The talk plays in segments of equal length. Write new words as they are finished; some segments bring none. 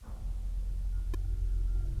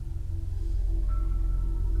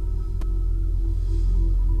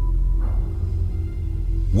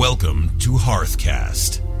Welcome to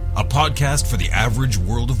Hearthcast, a podcast for the average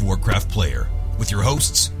World of Warcraft player, with your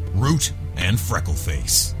hosts, Root and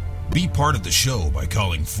Freckleface. Be part of the show by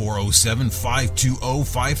calling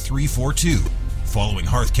 407-520-5342, following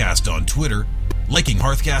Hearthcast on Twitter, liking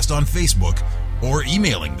Hearthcast on Facebook, or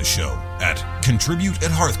emailing the show at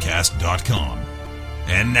contribute@hearthcast.com.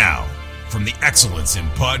 And now, from the Excellence in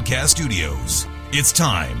Podcast Studios, it's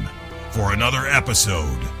time for another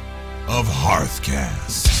episode of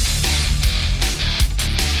Hearthcast.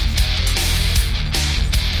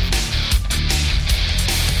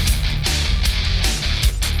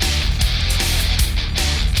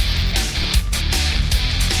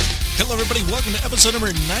 Hello everybody, welcome to episode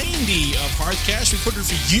number 90 of Hearthcast, recorded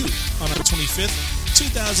for you on October 25th,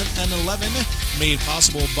 2011, made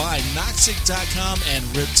possible by Noxic.com and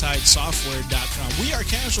RiptideSoftware.com. We are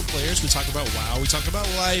casual players. We talk about WoW, we talk about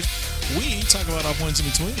life, we talk about all points in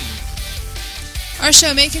between. Our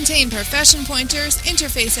show may contain profession pointers,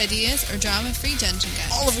 interface ideas, or drama-free dungeon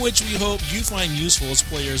guides. All of which we hope you find useful as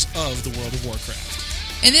players of the World of Warcraft.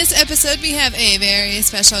 In this episode, we have a very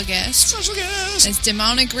special guest. Special guest! It's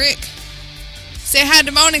Demonic Rick. Say hi,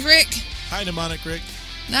 Demonic Rick. Hi, Demonic Rick.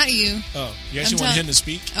 Not you. Oh, you actually want him to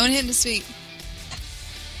speak? I want him to speak.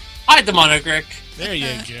 Hi, Demonic Rick. There you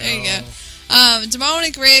go. There you go.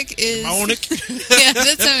 Demonic Rick is... Demonic? Yeah,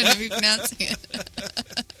 that's how I'm going to be pronouncing it.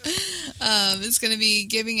 It's going to be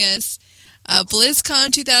giving us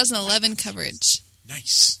BlizzCon 2011 coverage.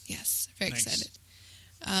 Nice. Yes, very excited.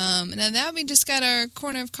 And then that, we just got our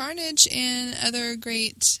Corner of Carnage and other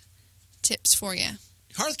great tips for you.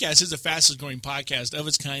 Hearthcast is the fastest growing podcast of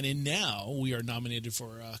its kind, and now we are nominated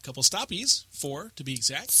for a couple Stoppies, 4 to be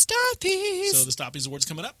exact. Stoppies! So the Stoppies Awards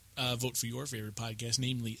coming up. Vote for your favorite podcast,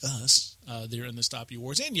 namely us. They're in the Stoppie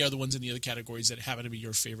Awards, and the other ones in the other categories that happen to be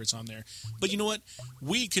your favorites on there. But you know what?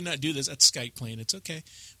 We could not do this. That's Skype playing. It's okay.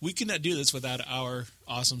 We could not do this without our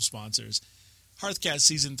awesome sponsors. Hearthcast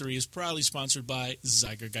Season 3 is proudly sponsored by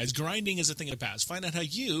Zyger Guides. Grinding is a thing of the past. Find out how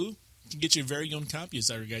you can get your very own copy of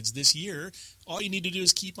Zyger Guides this year. All you need to do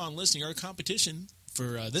is keep on listening. Our competition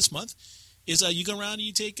for this month is you go around and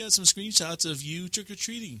you take some screenshots of you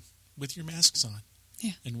trick-or-treating with your masks on.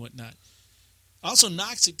 Yeah. And whatnot. Also,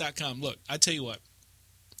 Noxic.com. Look, I tell you what.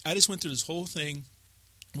 I just went through this whole thing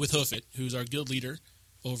with Hoofit, who's our guild leader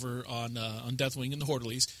over on Deathwing and the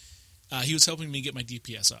Horderlies. He was helping me get my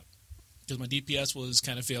DPS up, because my DPS was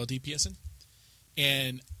kind of failed DPSing.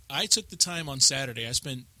 And I took the time on Saturday. I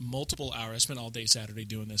spent multiple hours. I spent all day Saturday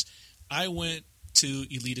doing this. I went to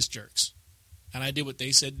Elitist Jerks, and I did what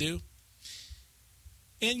they said do.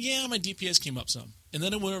 And yeah, my DPS came up some. And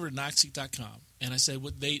then I went over to Noxic.com, and I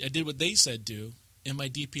did what they said do, and my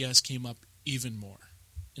DPS came up even more.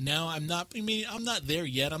 And now I'm not there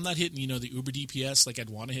yet. I'm not hitting, the Uber DPS like I'd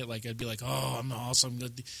want to hit. Like I'd be like, oh, I'm awesome.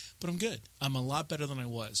 But I'm good. I'm a lot better than I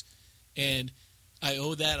was. And I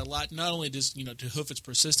owe that a lot, not only just, to Hoofit's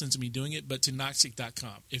persistence in me doing it, but to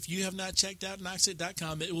Noxic.com. If you have not checked out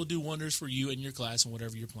Noxic.com, it will do wonders for you and your class and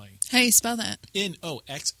whatever you're playing. How do you spell that?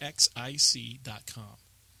 Noxxic.com.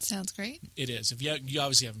 Sounds great. It is. If you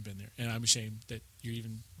obviously haven't been there, and I'm ashamed that you're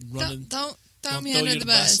even running. Don't throw me under the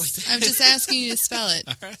bus. Like that. I'm just asking you to spell it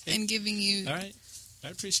right. And giving you. All right, I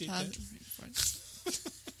appreciate that.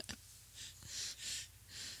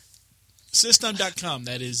 System.com.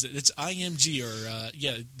 It's IMG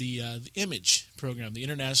the Image program, the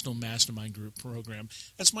International Mastermind Group program.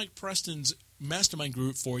 That's Mike Preston's mastermind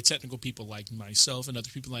group for technical people like myself and other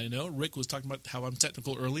people I know. Rick was talking about how I'm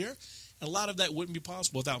technical earlier. A lot of that wouldn't be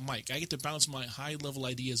possible without Mike. I get to bounce my high-level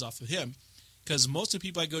ideas off of him, because most of the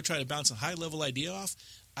people I go try to bounce a high-level idea off,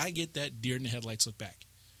 I get that deer in the headlights look back.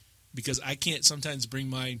 Because I can't sometimes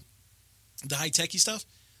bring the high-techy stuff,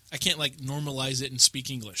 I can't normalize it and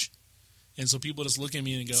speak English. And so people just look at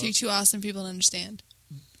me and go... So you're too awesome for people to understand.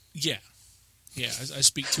 Yeah. Yeah, I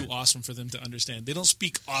speak too awesome for them to understand. They don't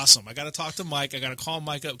speak awesome. I got to talk to Mike. I got to call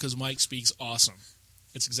Mike up because Mike speaks awesome.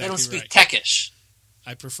 It's exactly right. They don't speak techish.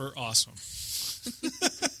 I prefer awesome.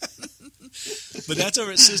 But that's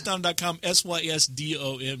over at System.com,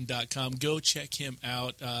 SYSDOM.com. Go check him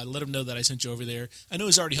out. Let him know that I sent you over there. I know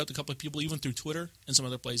he's already helped a couple of people, even through Twitter and some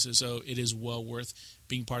other places, so it is well worth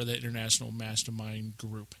being part of that international mastermind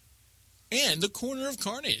group. And the Corner of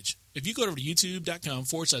Carnage. If you go over to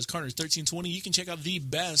YouTube.com/Carnage1320, you can check out the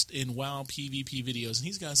best in WoW PvP videos. And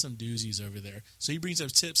he's got some doozies over there. So he brings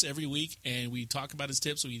up tips every week, and we talk about his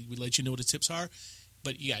tips. We let you know what his tips are.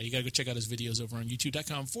 But yeah, you got to go check out his videos over on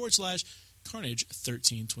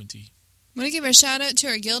YouTube.com/Carnage1320. I want to give a shout out to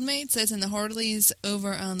our guildmates that's in the Horderlies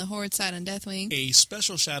over on the Horde side on Deathwing. A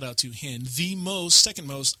special shout out to Hen, the second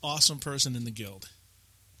most awesome person in the guild.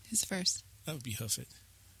 Who's first? That would be Hoofit.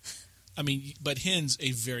 I mean, but Hinn's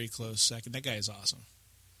a very close second. That guy is awesome.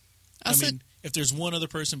 Also, I mean, if there's one other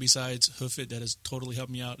person besides Hoofit that has totally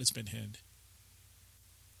helped me out, it's been Hind.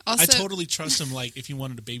 also I totally trust him. Like, if he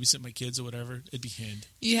wanted to babysit my kids or whatever, it'd be Hind.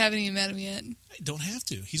 you haven't even met him yet. I don't have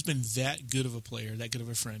to. He's been that good of a player, that good of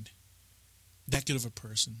a friend, that good of a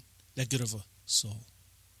person, that good of a soul.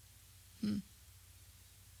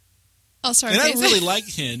 Also, our And I Facebook- really like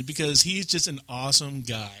Hind because he's just an awesome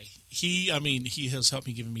guy. He has helped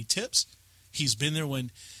me, giving me tips. He's been there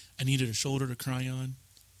when I needed a shoulder to cry on.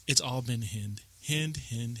 It's all been Hind. Hind.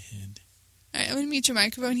 All right, I'm going to mute your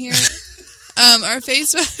microphone here. Our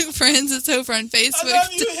Facebook friends, it's over on Facebook. I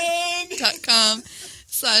love you, Hind!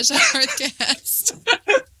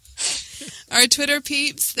 .com/Hearthcast. Our Twitter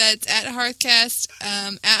peeps, that's at Hearthcast,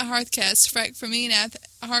 at Hearthcast, Freck for me, and at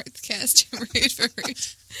Hearthcast, Root for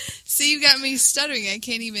Root. See, you got me stuttering. I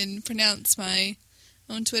can't even pronounce my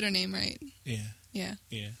own Twitter name right. Yeah. Yeah.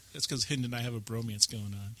 That's because Hind and I have a bromance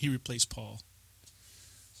going on. He replaced Paul.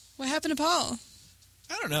 What happened to Paul?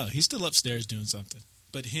 I don't know. He's still upstairs doing something.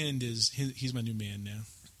 But Hind he's my new man now.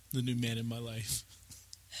 The new man in my life.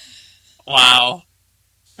 Wow.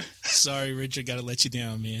 Sorry, Richard, gotta let you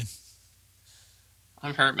down, man.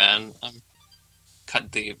 I'm hurt, man. I'm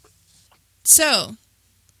cut deep. So,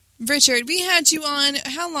 Richard, we had you on,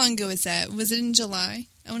 how long ago was that? Was it in July?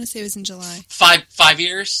 I want to say it was in July. 5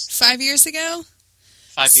 years? 5 years ago?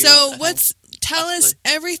 5 years. So, I tell think. us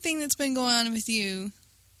everything that's been going on with you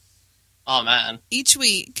Oh, man. each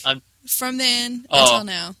week I'm- from then Oh. until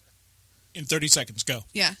now. In 30 seconds, go.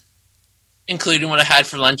 Yeah. Including what I had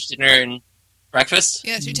for lunch, dinner, and breakfast.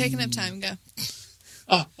 Yes, you're taking up time. Go.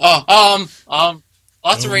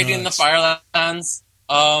 Lots of Go raiding in the nuts. Firelands.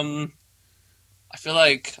 I feel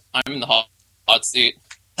like I'm in the hot seat.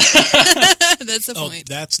 That's the Oh, point.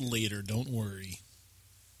 that's later. Don't worry.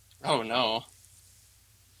 Oh, no.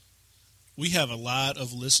 We have a lot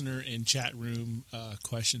of listener and chat room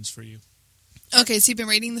questions for you. Okay, so you've been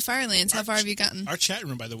raiding the Firelands. How far have you gotten? Our chat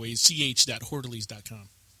room, by the way, is ch.hortleys.com.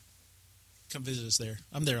 Come visit us there.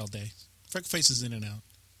 I'm there all day. Freckface is in and out.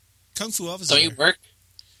 Kung Fu Office Don't is you there. work?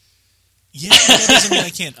 Yeah, but that doesn't mean I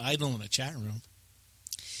can't idle in a chat room.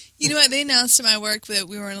 You know what? They announced at my work that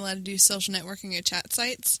we weren't allowed to do social networking or chat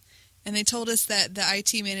sites. And they told us that the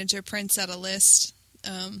IT manager prints out a list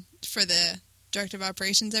for the director of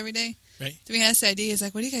operations every day. Right. So we asked the ID, he's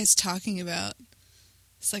like, what are you guys talking about?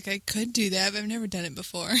 It's like, I could do that, but I've never done it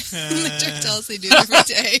before. They try to tell us they do it every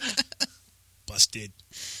day. Busted.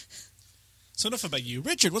 So enough about you.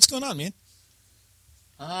 Richard, what's going on, man?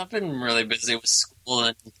 I've been really busy with school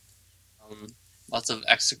and lots of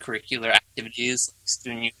extracurricular activities, like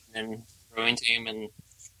student union and rowing team, and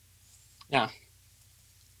yeah.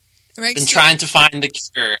 Rex, Been trying to find the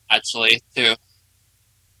cure, actually, too.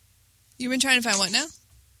 You've been trying to find what now?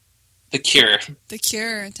 The cure. The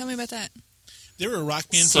Cure. Tell me about that. They were a rock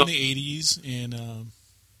band So- from the 80s, and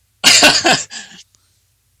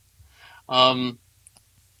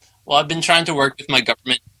Well, I've been trying to work with my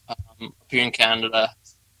government up here in Canada,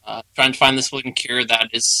 trying to find this one cure that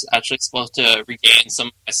is actually supposed to regain some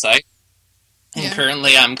of my sight. And Yeah.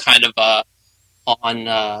 currently I'm kind of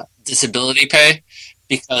on disability pay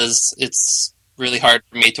because it's really hard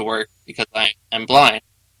for me to work because I'm blind.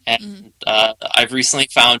 And I've recently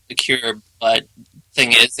found a cure, but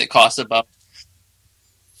thing is, it costs about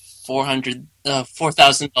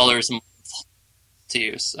 $4,000 a month to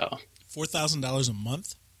use. So $4,000 a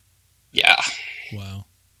month? yeah. Wow.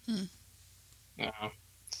 Yeah.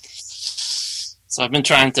 So I've been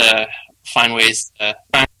trying to find ways to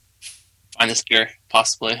find this cure,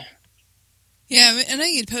 possibly. Yeah, I know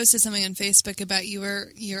you'd posted something on Facebook about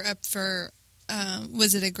you're up for,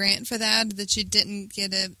 was it a grant for that you didn't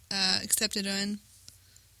get accepted on?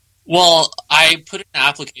 Well, I put in an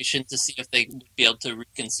application to see if they would be able to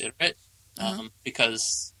reconsider it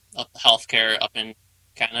because of the healthcare up in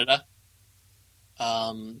Canada.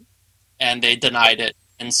 And they denied it.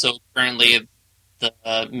 And so currently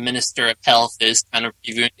the Minister of Health is kind of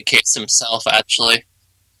reviewing the case himself, actually.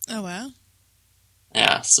 Oh, wow.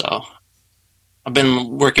 Yeah, so I've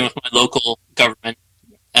been working with my local government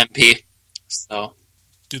MP. So,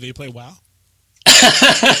 Do they play WoW?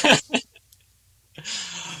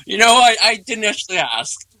 you know, I didn't actually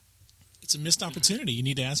ask. It's a missed opportunity. You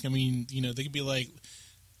need to ask. I mean, they could be like,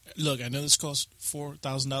 look, I know this costs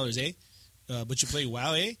 $4,000, eh? But you play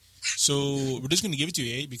WoW, eh? So we're just going to give it to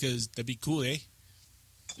you, eh? Because that'd be cool, eh?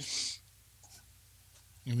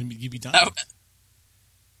 And then you'd be done.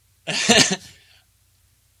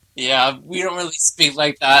 Yeah, we don't really speak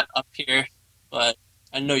like that up here, but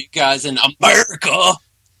I know you guys in America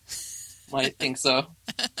might think so.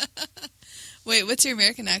 Wait, what's your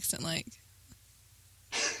American accent like?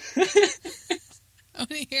 I want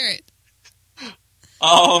to hear it.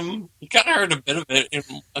 You kind of heard a bit of it in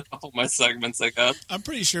a couple of my segments, I guess. I'm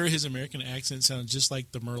pretty sure his American accent sounds just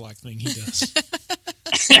like the Murloc thing he does.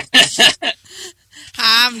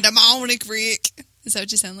 I'm demonic Rick. Is that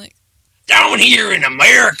what you sound like? Down here in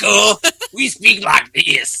America, we speak like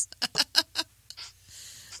this.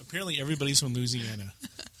 Apparently everybody's from Louisiana.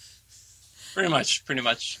 Pretty much.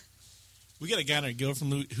 We got a guy on our guild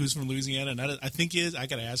who's from Louisiana, and I think he is. I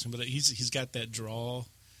got to ask him, but he's got that drawl.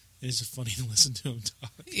 It's just funny to listen to him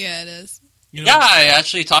talk. Yeah, it is. You know, Yeah, I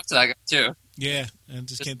actually talked to that guy, too. Yeah, I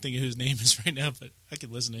just can't think of who his name is right now, but I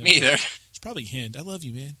could listen to him. Me either. It's probably Hind. I love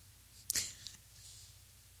you, man.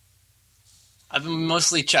 I've been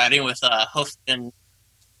mostly chatting with Hoof and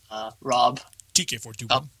Rob. TK421.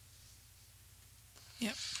 Oh.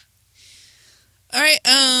 Yep. All right.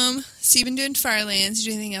 So you've been doing Firelands. Did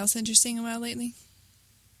you do anything else interesting about lately?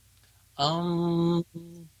 You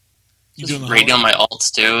Just doing the raiding on my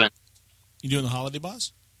alts too. And, You doing the holiday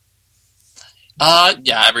boss?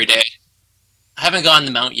 yeah, every day. I haven't gotten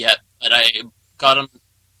the mount yet, but I got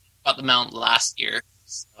the mount last year.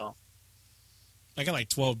 So I got like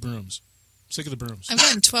 12 brooms. Sick of the brooms. I've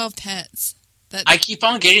gotten 12 pets. I keep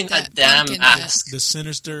on getting that damn pumpkin mask. The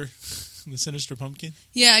sinister pumpkin.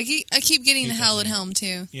 Yeah, I keep getting the Hate that Hallowed thing. Helm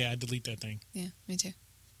too. Yeah, I delete that thing. Yeah, me too.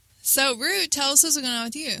 So, Root, tell us what's going on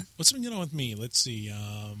with you. What's been going on with me? Let's see.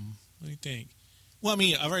 What do you think? Well, I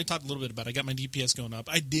mean, I've already talked a little bit about it. I got my DPS going up.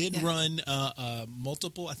 I did run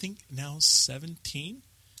multiple, I think now 17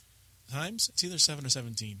 times. It's either 7 or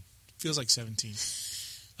 17. Feels like 17.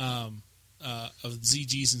 Of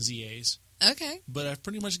ZGs and ZAs. Okay. But I've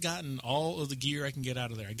pretty much gotten all of the gear I can get out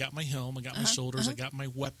of there. I got my helm, I got my shoulders, I got my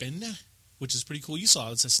weapon, which is pretty cool. You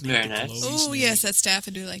saw it's a snake. Very that nice. glowy Oh, snake. yes, that staff.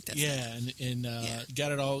 I do like that. Yeah, and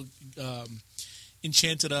got it all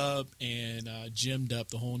enchanted up and gemmed up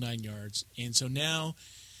the whole 9 yards. And so now,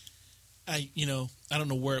 I don't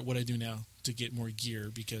know what I do now to get more gear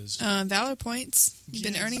because Valor points. You've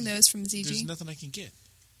been Yes. earning those from there's ZG. nothing I can get.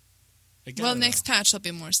 I got Well, it next all. patch there'll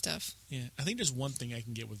be more stuff. Yeah, I think there's one thing I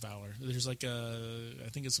can get with Valor. There's like I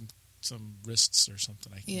think it's some wrists or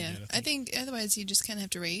something I can Yeah, get. I think otherwise you just kind of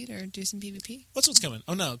have to raid or do some PvP. What's coming?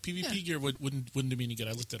 Oh no, PvP gear wouldn't do me any good.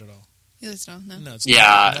 I looked at it all. You listen all, no? No, it's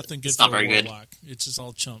Yeah, nothing good it's for not a very good. warlock. It's just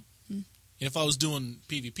all chump. And if I was doing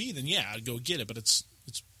PvP, then yeah, I'd go get it, but it's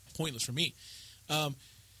pointless for me.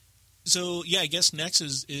 So yeah, I guess next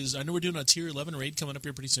is I know we're doing a tier 11 raid coming up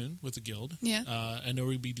here pretty soon with the guild. Yeah. I know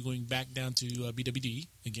we'll be going back down to BWD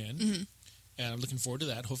again, and I'm looking forward to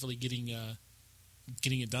that. Hopefully, getting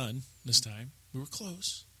it done this time. We were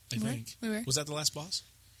close, I think. We were. Was that the last boss?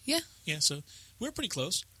 Yeah. Yeah. So we were pretty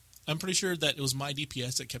close. I'm pretty sure that it was my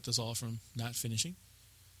DPS that kept us all from not finishing.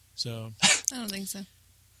 So, I don't think so.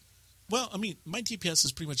 well, I mean, my DPS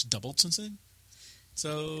has pretty much doubled since then.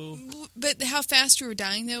 So, But how fast we were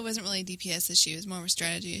dying, though, wasn't really a DPS issue. It was more of a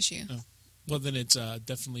strategy issue. Oh. well, then it's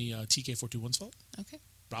definitely TK421's fault. Okay.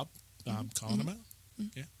 Rob, calling him out.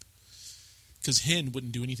 Yeah. Because Hind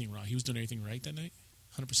wouldn't do anything wrong. He was doing everything right that night.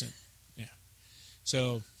 100%. Yeah.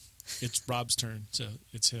 So, it's Rob's turn. So,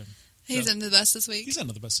 it's him. He's So, under the bus this week. He's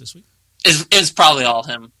under the bus this week. It's probably all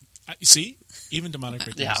him. See? Even Demonic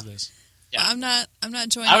recognizes this. Yeah. I'm not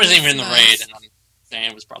joining. I wasn't even in the bus. raid, and I'm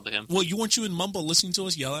saying it was probably him. Well, weren't you in Mumble listening to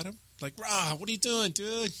us yell at him? Like, Rob, what are you doing,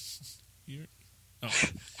 dude?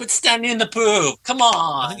 Quit standing in the poop. Come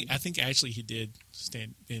on. I think actually he did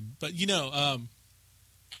stand in. But,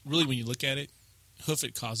 really when you look at it,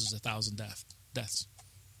 Hoofit causes 1,000 deaths.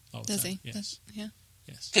 All the Does time. he? Yes. Yeah.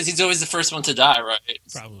 Yes. Because he's always the first one to die, right?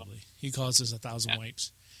 Probably. He causes 1,000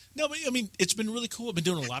 wipes. No, but I mean, it's been really cool. I've been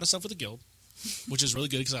doing a lot of stuff with the guild, which is really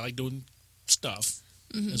good because I like doing stuff,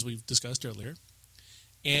 as we've discussed earlier.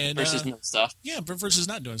 And Versus no stuff. yeah, but versus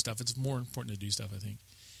not doing stuff. It's more important to do stuff, I think.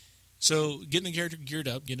 So getting the character geared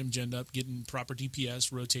up, getting him genned up, getting proper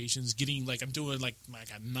DPS rotations, getting I'm doing I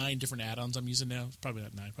got 9 different add-ons I'm using now. Probably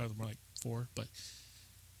not 9, probably more like 4. But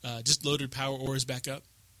just loaded power ores back up.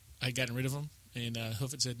 I gotten rid of them, and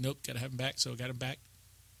Hoofit said nope, got to have them back. So I got them back.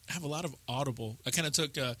 I have a lot of audible. I kind of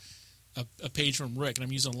took a page from Rick, and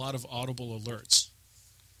I'm using a lot of audible alerts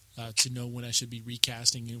to know when I should be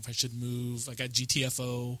recasting, if I should move. I got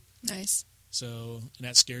GTFO. Nice. So, and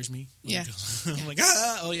that scares me. Yeah. I'm like,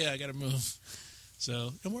 oh yeah, I got to move.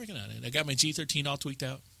 So, I'm working on it. I got my G13 all tweaked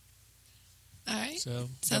out. All right. So,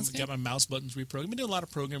 Sounds got my mouse buttons reprogrammed. I've been doing a lot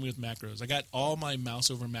of programming with macros. I got all my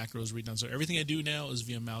mouse over macros redone. So, everything I do now is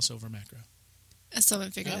via mouse over macro. I still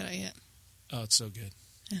haven't figured that out yet. Oh, it's so good.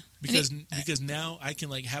 Yeah. Because now I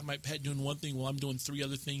can have my pet doing one thing while I'm doing 3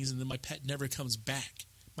 other things, and then my pet never comes back.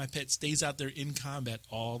 My pet stays out there in combat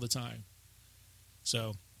all the time.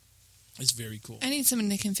 So it's very cool. I need someone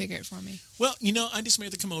to configure it for me. Well, I just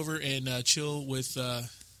made to come over and chill with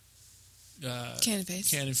Cannon Face.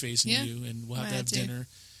 Cannon Face and you, and we'll have to have dinner.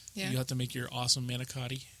 Yeah. You have to make your awesome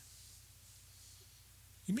manicotti.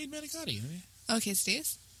 You made manicotti, haven't you? Oh,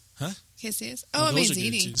 quesadillas? Huh? Quesadillas? Oh, I made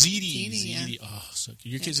ziti. Ziti. Oh, so good.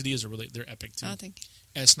 Your quesadillas are they're epic too. Oh, thank you.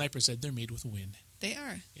 As Sniper said, they're made with wind. They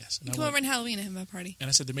are. Yes. You come over on Halloween and have my party. And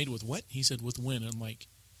I said, they're made with what? He said, with wind. I'm like,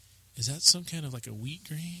 is that some kind of like a wheat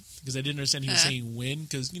grain? Because I didn't understand he was saying wind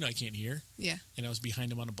because, I can't hear. Yeah. And I was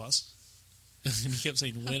behind him on a bus. And he kept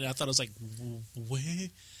saying wind. I thought it was like,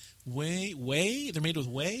 whey? They're made with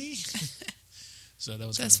whey? So that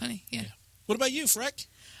was That's funny, yeah. What about you, Freck?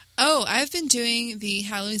 Oh, I've been doing the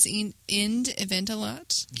Halloween End event a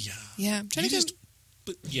lot. Yeah. Yeah. I'm trying to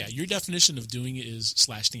But yeah, your definition of doing it is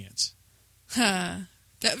slash dance. That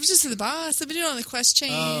was just for the boss. I've been doing all the quest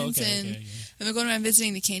chains and yeah. I've been going around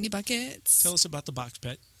visiting the candy buckets. Tell us about the box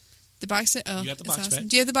pet. The box pet. Oh, You got the that's box awesome. pet?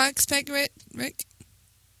 Do you have the box pet, Rick?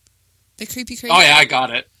 The creepy. Oh yeah, I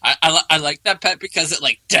got it. I like that pet because it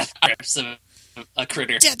death grips a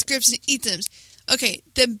critter. Death grips and eat them. Okay,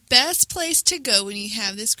 the best place to go when you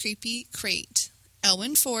have this creepy crate,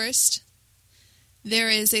 Elwyn Forest. There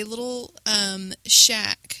is a little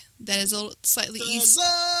shack that is a little slightly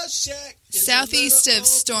southeast of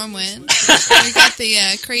Stormwind. We got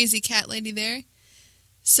the crazy cat lady there.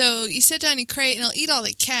 So you sit down in your crate and it'll eat all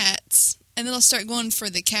the cats, and then it'll start going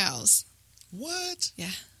for the cows. What?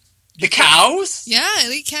 Yeah. The cows? Yeah,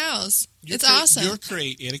 it'll eat cows. It's awesome. Your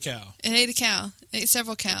crate ate a cow. It ate a cow. It ate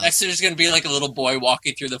several cows. Next there's going to be a little boy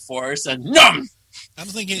walking through the forest and NUM! I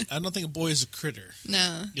don't think a boy is a critter.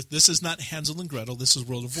 No. This is not Hansel and Gretel. This is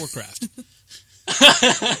World of Warcraft.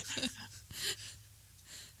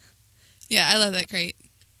 Yeah, I love that crate.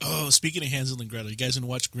 Oh, speaking of Hansel and Gretel, you guys going to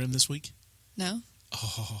watch Grimm this week? No?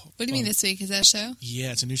 Oh. What do you mean this week? Is that a show?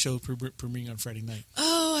 Yeah, it's a new show premiering on Friday night.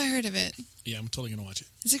 Oh, I heard of it. Yeah, I'm totally going to watch it.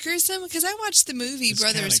 Is it gruesome? Because I watched the movie It's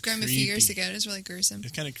Brothers kinda Grimm a few years creepy. ago. It was really gruesome.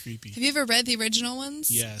 It's kind of creepy. Have you ever read the original ones?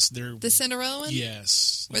 Yes, they're... The Cinderella one?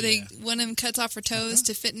 Yes. Where one of them cuts off her toes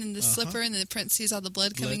to fit in the slipper, and then the prince sees all the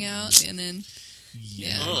blood coming out, and then...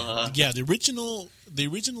 Yeah. Yeah, the original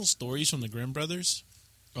stories from the Grimm brothers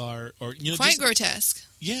are quite grotesque.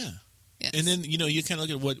 Yeah. Yes. And then, you kind of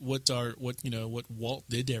look at what Walt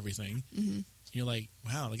did to everything. Mm-hmm. You're like,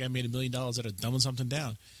 wow, the guy made $1 million out of dumbing something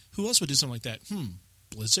down. Who else would do something like that?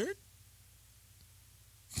 Blizzard?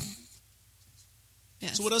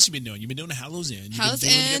 Yes. So what else have you been doing? You've been doing Hallows End. Hallows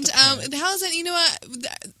End. The Hallows End, you know what?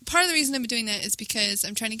 Part of the reason I've been doing that is because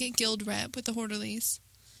I'm trying to get guild rep with the Horderlies.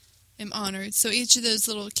 I'm honored. So each of those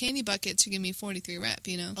little candy buckets will give me 43 rep,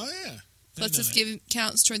 Oh, yeah. Plus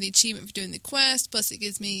counts toward the achievement for doing the quest. Plus it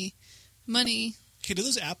gives me money. Okay, do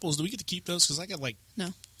those apples, do we get to keep those? Because I got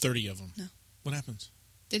 30 of them. No. What happens?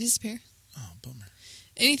 They disappear. Oh, bummer.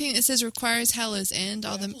 Anything that says requires Hallows End,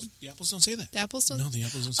 The apples don't say that. The apples don't? No, the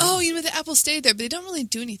apples don't say Oh, that. the apples stay there, but they don't really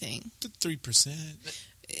do anything. 3%.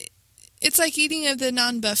 It's like eating of the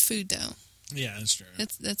non-buff food, though. Yeah, that's true.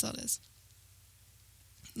 That's all it is.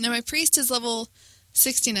 Now, my priest is level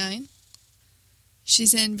 69.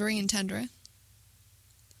 She's in Varian Tundra.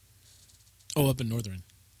 Oh, up in Northern.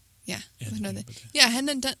 Yeah. Yeah, I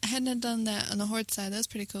hadn't done that on the Horde side. That was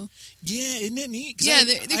pretty cool. Yeah, isn't that neat? Yeah,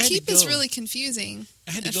 the keep is really confusing.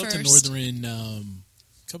 I had to go to Northern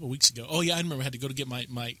a couple of weeks ago. Oh, yeah, I remember I had to go to get my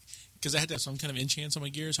because I had to have some kind of enchants on my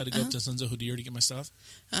gear, so I had to go up to Sons of Hudir to get my stuff.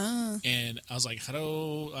 Oh. And I was like, how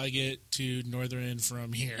do I get to Northern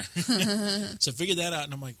from here? So I figured that out,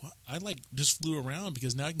 and I'm like, well, I just flew around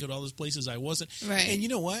because now I can go to all those places I wasn't. Right. And you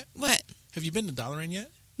know what? What? Have you been to Dalaran yet?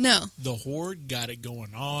 No. The Horde got it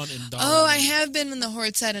going on in Dalaran. Oh, I have been in the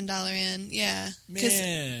Horde side in Dalaran. Yeah.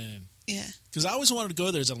 Man. Yeah. Because I always wanted to go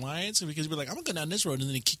there as Alliance because you're like, I'm going to go down this road, and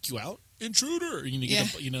then they kick you out. Intruder. You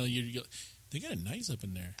get up, they got it nice up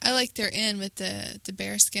in there. I like their inn with the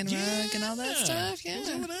bearskin rug and all that stuff. Yeah.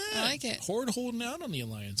 I like it. Horde holding out on the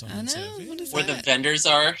Alliance. I know. What is Where that? the vendors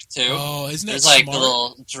are, too. Oh, isn't that There's smart? the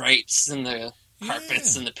little drapes and the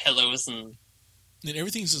carpets and the pillows and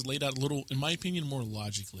everything's just laid out a little, in my opinion, more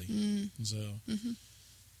logically. So,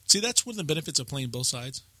 see, that's one of the benefits of playing both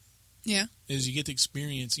sides. Yeah. Is you get to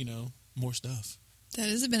experience, more stuff. That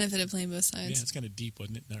is a benefit of playing both sides. Yeah, it's kind of deep,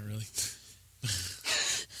 wasn't it? Not really.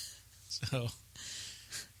 So,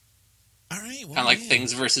 all right. Well, kind of like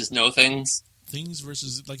things versus no things. Things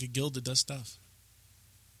versus like a guild that does stuff.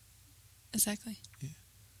 Exactly. Yeah.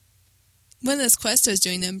 One of those quests I was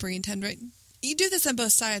doing them, Varian Tundra, you do this on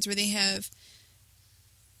both sides where they have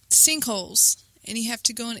sinkholes, and you have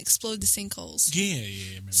to go and explode the sinkholes. Yeah. I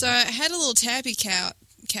remember So I had a little tabby cat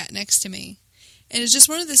cat next to me. And it's just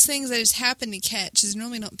one of those things I just happened to catch, because I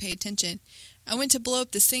normally don't pay attention. I went to blow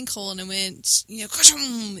up the sinkhole, and it went,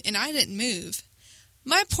 and I didn't move.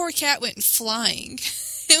 My poor cat went flying.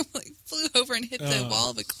 It flew over and hit the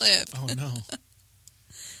wall of a cliff. Oh, no.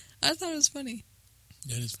 I thought it was funny.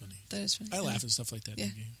 That is funny. I laugh at stuff like that. Yeah,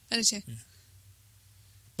 in the game. I do too. Yeah.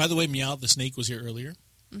 By the way, Meow the snake was here earlier.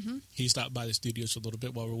 Mm-hmm. He stopped by the studios for a little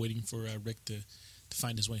bit while we're waiting for Rick to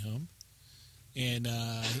find his way home. And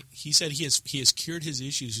he said he has cured his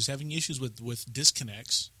issues. He's having issues with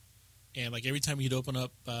disconnects. And like every time he'd open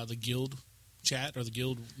up the guild chat, or the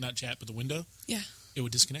guild, not chat, but the window, it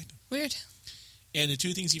would disconnect him. Weird. And the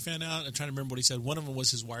two things he found out, I'm trying to remember what he said. One of them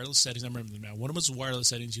was his wireless settings. I remember them now. One of them was wireless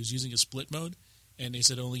settings. He was using a split mode, and they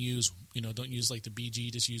said only use, don't use like the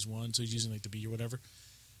BG, just use one. So he's using like the B or whatever.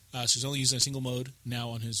 So he's only using a single mode now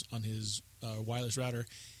on his wireless router.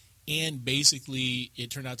 And basically,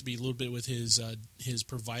 it turned out to be a little bit with his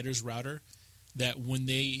provider's router, that when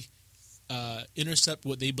they intercept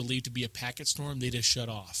what they believe to be a packet storm, they just shut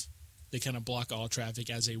off. They kind of block all traffic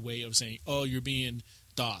as a way of saying, "Oh, you're being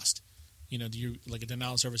DOSed." Like a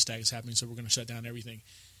denial of service attack is happening, so we're going to shut down everything.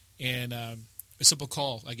 And a simple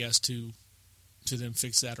call, I guess, to them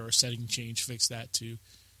fix that, or a setting change fix that to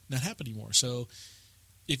not happen anymore. So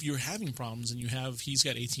if you're having problems, and he's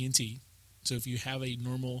got AT&T, so if you have a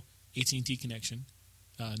normal AT&T connection,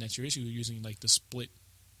 and that's your issue, you're using like the split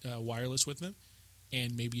wireless with them,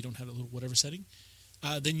 and maybe you don't have a little whatever setting,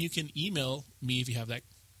 then you can email me if you have that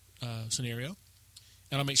scenario,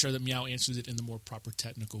 and I'll make sure that Meow answers it in the more proper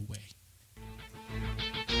technical way.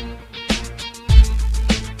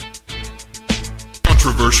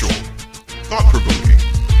 Controversial, thought-provoking,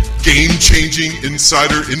 game-changing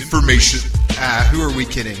insider information. Who are we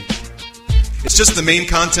kidding? It's just the main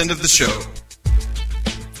content of the show.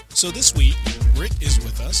 So this week, Rick is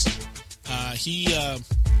with us. I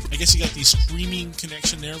guess he got the streaming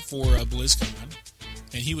connection there for BlizzCon,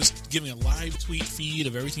 and he was giving a live tweet feed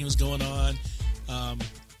of everything that was going on,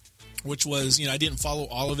 which was, I didn't follow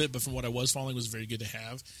all of it, but from what I was following, it was very good to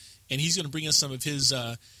have. And he's going to bring us some of his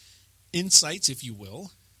insights, if you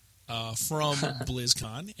will, from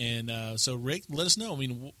BlizzCon. And so, Rick, let us know.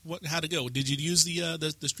 How'd it go? Did you use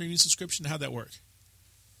the streaming subscription? How'd that work?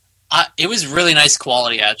 It was really nice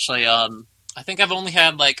quality, actually. I think I've only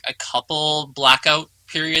had like a couple blackout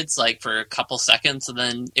periods, like for a couple seconds, and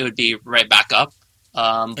then it would be right back up.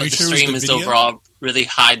 But the stream is overall really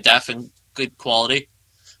high def and good quality.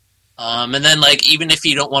 And then, like, even if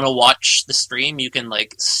you don't want to watch the stream, you can,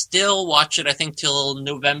 like, still watch it, I think, till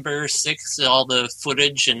November 6th, all the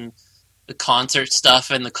footage and the concert stuff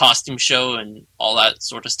and the costume show and all that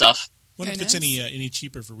sort of stuff. What if it's any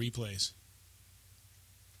cheaper for replays?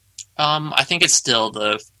 I think it's still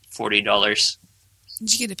the $40.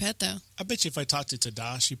 Did you get a pet, though? I bet you if I talked to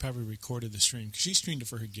Tadash, she probably recorded the stream, because she streamed it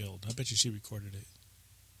for her guild. I bet you she recorded it.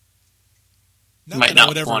 Might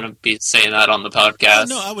not want to be saying that on the podcast.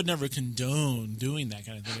 No, I would never condone doing that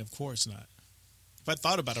kind of thing. Of course not. If I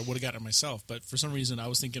thought about it, I would have gotten it myself. But for some reason, I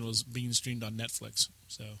was thinking it was being streamed on Netflix.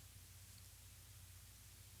 So, all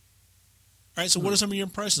right. So, what are some of your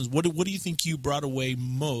impressions? What do you think you brought away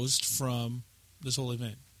most from this whole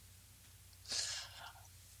event?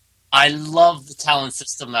 I love the talent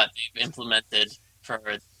system that they've implemented for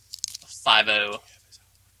 5.0.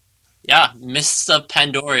 Yeah, Mists of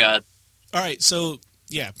Pandaria. All right, so,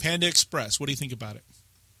 Panda Express. What do you think about it?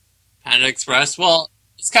 Panda Express? Well,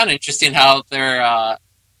 it's kind of interesting how they're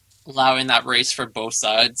allowing that race for both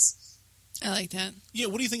sides. I like that. Yeah,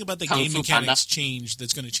 what do you think about the game mechanics change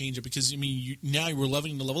that's going to change it? Because, now we're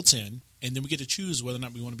leveling to level 10, and then we get to choose whether or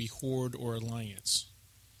not we want to be Horde or Alliance.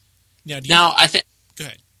 I think... Go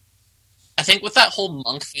ahead. I think with that whole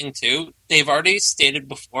monk thing, too, they've already stated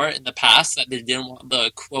before in the past that they didn't want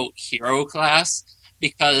the, quote, hero class,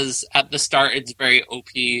 because at the start it's very OP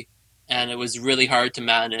and it was really hard to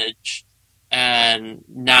manage, and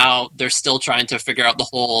now they're still trying to figure out the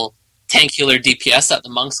whole tank healer DPS that the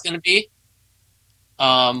monk's going to be.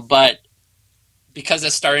 But because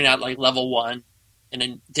it's starting at like level 1 in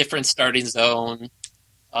a different starting zone,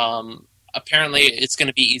 apparently it's going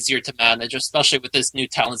to be easier to manage, especially with this new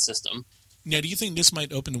talent system. Now, do you think this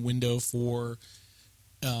might open a window for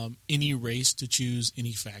any race to choose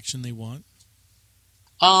any faction they want?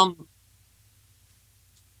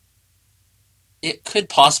 It could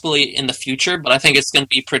possibly in the future, but I think it's going to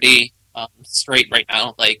be pretty straight right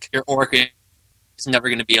now. Like, your orc is never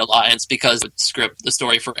going to be Alliance because it would script the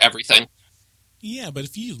story for everything. Yeah, but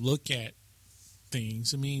if you look at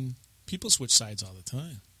things, people switch sides all the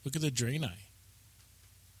time. Look at the Draenei.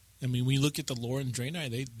 We look at the lore in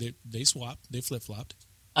Draenei, they swapped, they flip-flopped.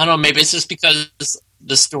 I don't know, maybe it's just because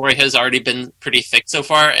the story has already been pretty thick so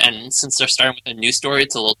far, and since they're starting with a new story,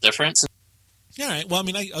 it's a little different. Yeah, all right. Well, I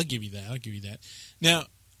mean, I'll give you that. Now,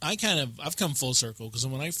 I've come full circle because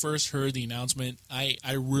when I first heard the announcement, I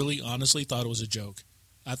really honestly thought it was a joke.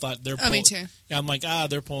 I thought they're me too. Yeah, I'm like,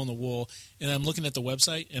 they're pulling the wool. And I'm looking at the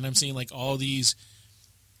website and I'm seeing like all these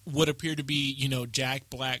what appear to be, Jack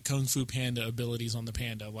Black Kung Fu Panda abilities on the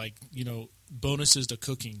panda, like, bonuses to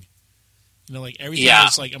cooking. Like everything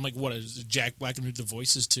is like, I'm like, what is Jack Black and the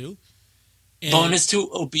voices too? And, bonus to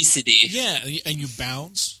obesity. Yeah, and you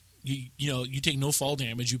bounce. You take no fall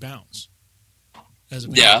damage, you bounce. As a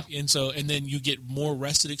yeah. And then you get more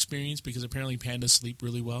rested experience because apparently pandas sleep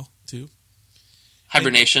really well too.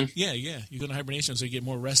 Hibernation. Yeah. You go into hibernation, so you get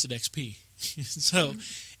more rested XP. so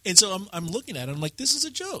I'm looking at it. I'm like, this is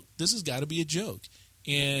a joke. This has got to be a joke.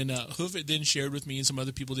 And Hoofit then shared with me, and some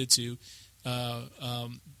other people did too. The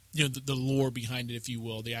lore behind it, if you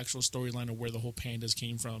will, the actual storyline of where the whole pandas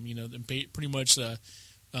came from. Pretty much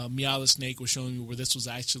Meow the Snake was showing me where this was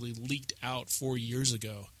actually leaked out 4 years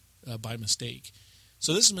ago by mistake.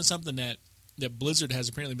 So this has been something that Blizzard has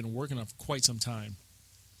apparently been working on for quite some time.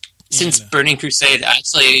 Since Burning Crusade,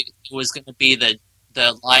 actually, it was going to be the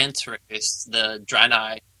Alliance race, the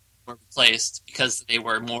Draenei, were replaced because they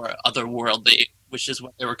were more otherworldly, which is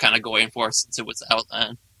what they were kind of going for since it was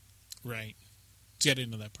Outland. Right. So I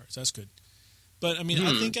didn't know that part. So that's good. But I mean,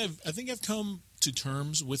 I think I've come to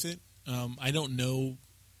terms with it. I don't know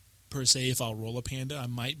per se if I'll roll a panda. I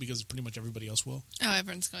might because pretty much everybody else will. Oh,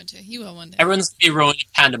 everyone's going to. You will one day. Everyone's going to be rolling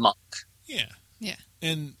Panda Monk. Yeah. Yeah.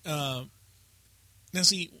 And now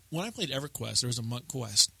see, when I played EverQuest, there was a monk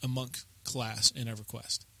class in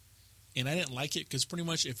EverQuest, and I didn't like it because pretty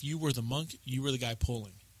much if you were the monk, you were the guy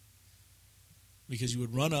pulling, because you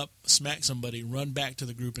would run up, smack somebody, run back to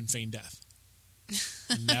the group, and feign death.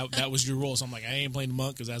 And that was your role. So I'm like, I ain't playing the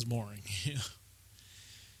monk because that's boring.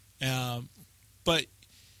 But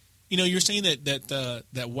you're saying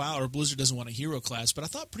that WoW or Blizzard doesn't want a hero class, but I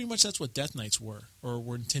thought pretty much that's what Death Knights were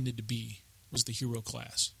intended to be, was the hero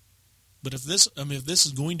class. But if this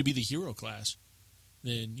is going to be the hero class,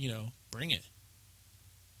 then bring it.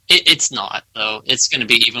 It's not though. It's going to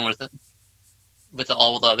be even with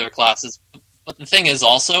all the other classes. But the thing is,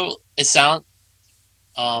 also, I saw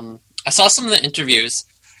some of the interviews,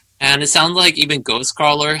 and it sounded like even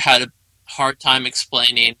Ghostcrawler had a hard time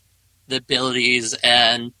explaining the abilities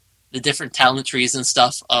and the different talent trees and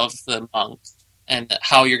stuff of the monk, and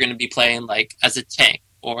how you're going to be playing like as a tank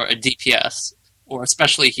or a DPS. Or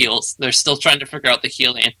especially heals. They're still trying to figure out the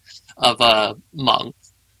healing of a monk.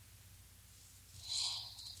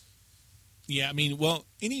 Yeah, I mean, look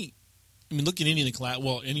at any of the class.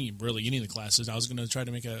 Well, any of the classes. I was going to try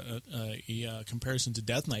to make a comparison to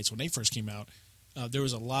Death Knights when they first came out. There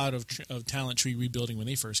was a lot of talent tree rebuilding when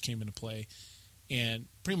they first came into play, and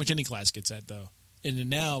pretty much any class gets that though. And then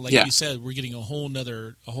now, like you said, we're getting a whole.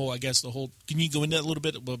 Can you go into that a little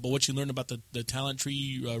bit about what you learned about the talent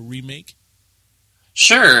tree remake?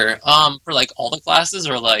 Sure. For like all the classes,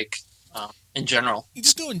 or like in general. You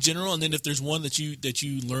just go in general, and then if there's one that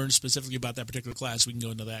you learned specifically about that particular class, we can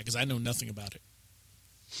go into that because I know nothing about it.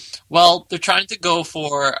 Well, they're trying to go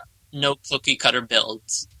for no cookie cutter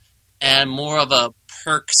builds and more of a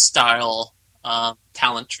perk style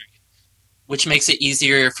talent tree, which makes it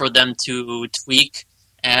easier for them to tweak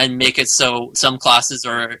and make it so some classes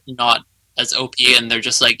are not as OP and they're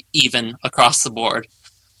just like even across the board.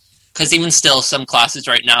 Because even still, some classes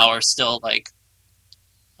right now are still like,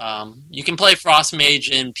 you can play Frost Mage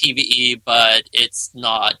in PvE, but it's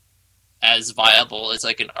not as viable as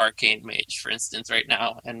like an Arcane Mage, for instance, right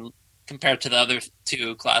now. And compared to the other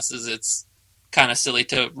two classes, it's kind of silly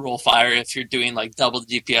to roll fire if you're doing like double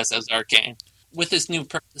DPS as Arcane. With this new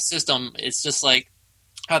system, it's just like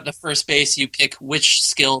at the first base, you pick which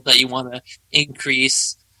skill that you want to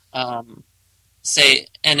increase, and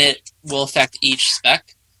it will affect each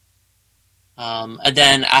spec. And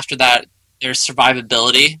then after that, there's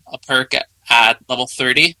survivability, a perk at level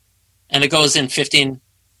 30, and it goes in 15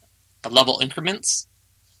 level increments.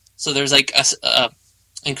 So there's like a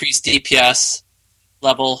increased DPS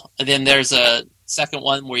level, and then there's a second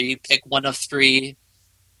one where you pick one of 3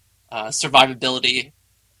 survivability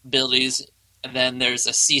abilities, and then there's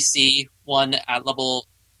a CC one at level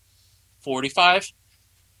 45,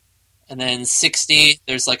 and then 60,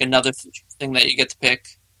 there's like another thing that you get to pick.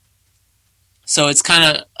 So it's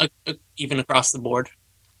kind of even across the board.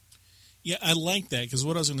 Yeah, I like that because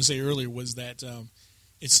what I was going to say earlier was that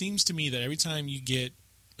it seems to me that every time you get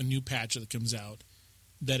a new patch that comes out,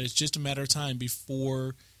 that it's just a matter of time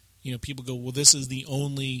before people go, well, this is the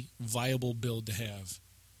only viable build to have.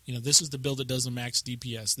 You know, this is the build that does the max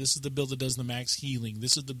DPS. This is the build that does the max healing.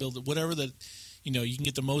 This is the build that whatever that, you know, you can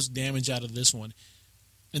get the most damage out of this one.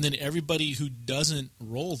 And then everybody who doesn't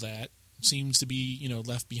roll that seems to be, you know,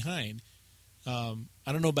 left behind. I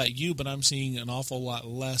don't know about you, but I'm seeing an awful lot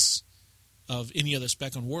less of any other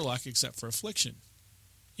spec on Warlock except for Affliction.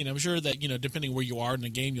 You know, I'm sure that, you know, depending where you are in the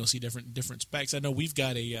game, you'll see different specs. I know we've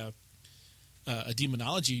got a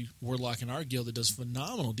Demonology Warlock in our guild that does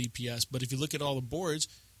phenomenal DPS, but if you look at all the boards,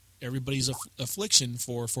 everybody's Affliction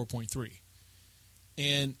for 4.3.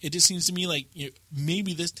 And it just seems to me like, you know,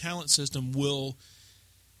 maybe this talent system will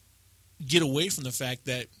get away from the fact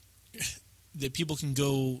that people can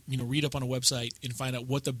go, you know, read up on a website and find out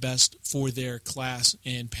what the best for their class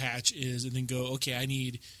and patch is, and then go, okay, I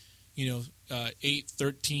need, you know, 8,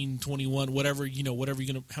 13, 21, whatever, you know, whatever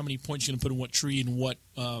you're gonna, how many points you're gonna put in what tree and what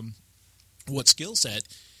skill set.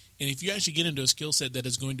 And if you actually get into a skill set that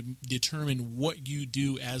is going to determine what you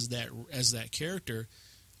do as that character,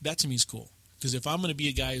 that to me is cool. Because if I'm going to be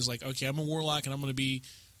a guy who's like, okay, I'm a Warlock and I'm going to be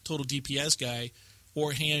total DPS guy,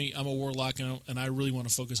 or hey, I'm a Warlock and I really want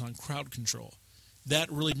to focus on crowd control,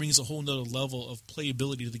 that really brings a whole nother level of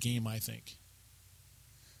playability to the game, I think.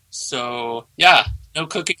 So, yeah, no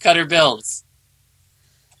cookie cutter builds.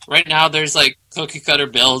 Right now, there's like cookie cutter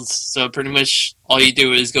builds, so pretty much all you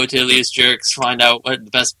do is go to Elite Jerks, find out what the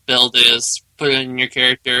best build is, put it in your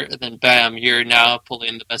character, and then bam, you're now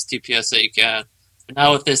pulling the best DPS that you can. But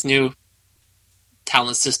now with this new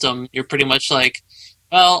talent system, you're pretty much like,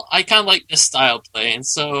 well, I kind of like this style playing,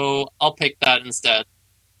 so I'll pick that instead.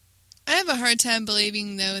 I have a hard time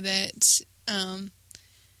believing, though, that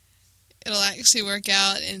it'll actually work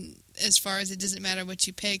out, and as far as it doesn't matter what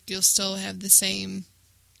you pick, you'll still have the same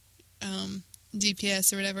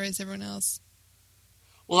DPS or whatever as everyone else.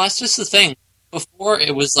 Well, that's just the thing. Before,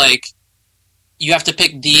 it was like, you have to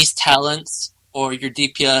pick these talents, or your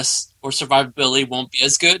DPS or survivability won't be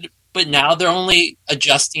as good. But now they're only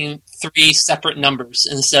adjusting 3 separate numbers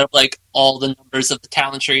instead of like all the numbers of the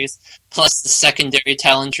talent trees, plus the secondary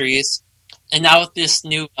talent trees. And now with this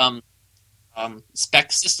new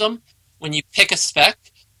spec system, when you pick a spec,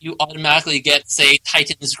 you automatically get, say,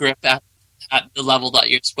 Titan's Grip at the level that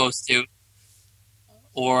you're supposed to,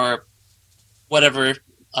 or whatever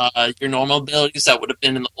your normal abilities that would have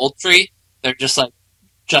been in the old tree. They're just like,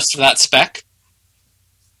 just for that spec.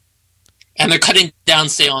 And they're cutting down,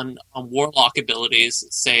 say, on Warlock abilities.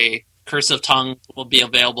 Say, Curse of Tongue will be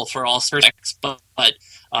available for all specs, but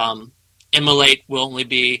Immolate will only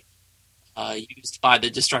be used by the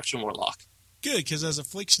Destruction Warlock. Good, because as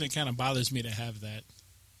Affliction, it kind of bothers me to have that.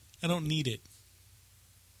 I don't need it.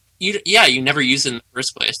 You never use it in the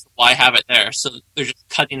first place. Why have it there? So they're just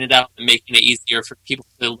cutting it out and making it easier for people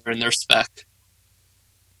to learn their spec.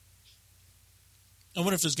 I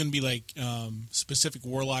wonder if there's going to be like specific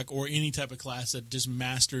Warlock or any type of class that just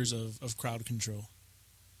masters of crowd control.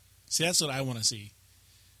 See, that's what I want to see.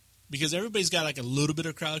 Because everybody's got like a little bit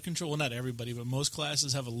of crowd control. Well, not everybody, but most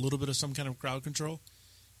classes have a little bit of some kind of crowd control.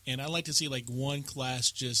 And I'd like to see like one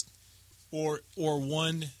class just, or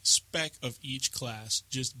one spec of each class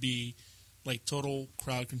just be like total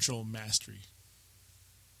crowd control mastery.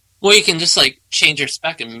 Well, you can just like change your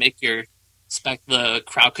spec and make your spec the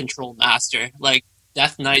crowd control master. Like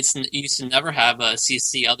Death Knights used to never have a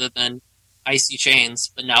CC other than Icy Chains,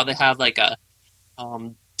 but now they have like a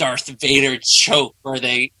Darth Vader choke where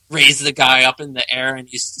they raise the guy up in the air and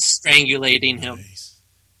he's strangulating him. Nice.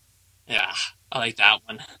 Yeah, I like that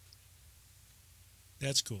one.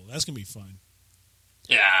 That's cool. That's going to be fun.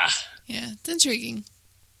 Yeah. Yeah, it's intriguing.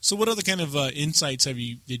 So what other kind of insights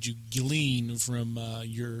did you glean from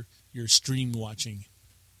your stream watching?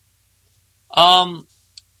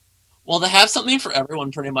 Well, they have something for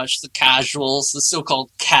everyone, pretty much. The casuals, the so-called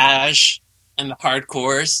cash, and the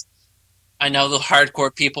hardcores. I know the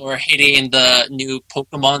hardcore people are hating the new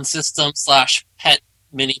Pokemon system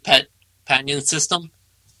 / mini-pet companion system.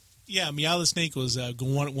 Yeah, Meow the Snake was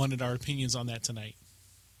wanted our opinions on that tonight.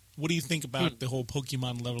 What do you think about the whole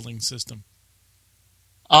Pokemon leveling system?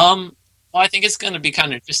 Well, I think it's going to be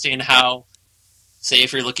kind of interesting how, say,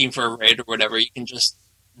 if you're looking for a raid or whatever, you can just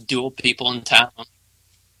duel people in town.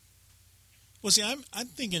 Well, see, I'm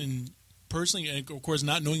thinking personally, of course,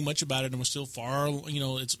 not knowing much about it, and we're still far,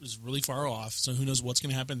 it's really far off. So who knows what's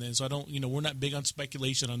going to happen then? So I don't, we're not big on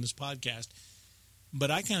speculation on this podcast,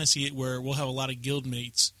 but I kind of see it where we'll have a lot of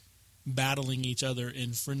guildmates battling each other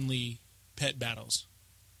in friendly pet battles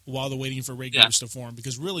while they're waiting for raid groups to form.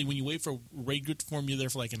 Because really, when you wait for raid group to form, you're there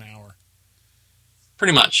for like an hour.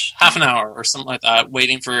 Pretty much. Half an hour or something like that,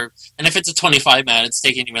 waiting for... And if it's a 25-man, it's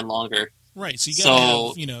taking even longer. Right, so you gotta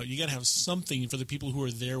have, you gotta have something for the people who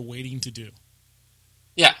are there waiting to do.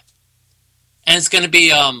 Yeah. And it's going to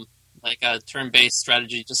be like a turn-based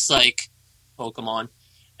strategy, just like Pokemon.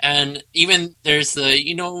 And even there's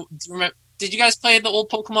the, did you guys play the old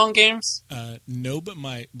Pokemon games? No,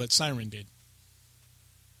 but Siren did.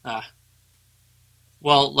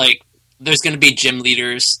 Well, like, there's going to be gym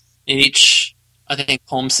leaders in each, I think,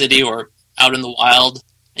 home city or out in the wild,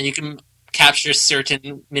 and you can capture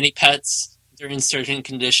certain mini pets during certain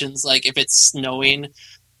conditions. Like if it's snowing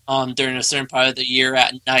during a certain part of the year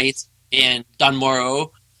at night in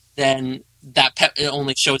Dunmorrow, then that pet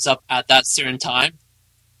only shows up at that certain time.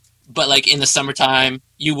 But like in the summertime,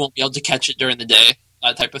 you won't be able to catch it during the day,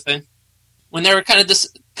 that type of thing. When they were kind of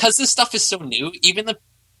because this stuff is so new, even the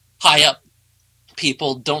high up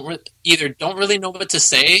people either don't really know what to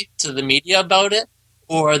say to the media about it,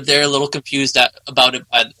 or they're a little confused about it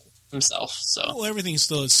by themselves. So well, everything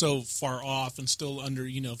still is so far off and still under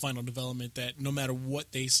final development that no matter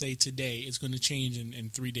what they say today, it's going to change in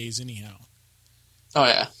 3 days anyhow. Oh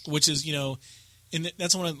yeah, which is and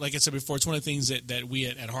that's one of, like I said before, it's one of the things that we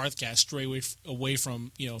at Hearthcast stray away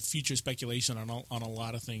from future speculation on a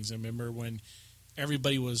lot of things. I remember when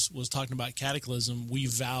everybody was talking about Cataclysm, we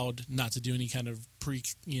vowed not to do any kind of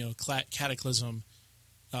Cataclysm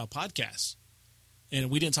podcast. And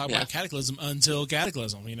we didn't talk about Cataclysm until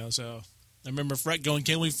Cataclysm, So I remember Freck going,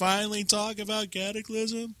 "Can we finally talk about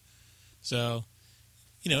Cataclysm?" So,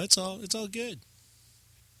 it's all good.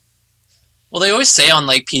 Well, they always say on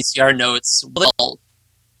like PCR notes, well,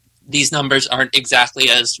 these numbers aren't exactly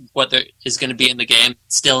as what there is going to be in the game,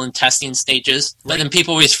 still in testing stages. Right. But then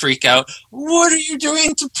people always freak out. What are you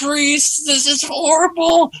doing to Priest? This is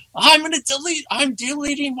horrible. I'm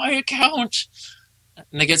deleting my account.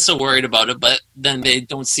 And they get so worried about it, but then they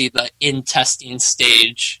don't see the in testing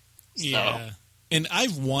stage. So. Yeah. And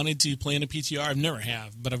I've wanted to play in a PTR. I've never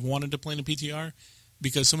have, but I've wanted to play in a PTR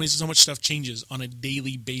because so much stuff changes on a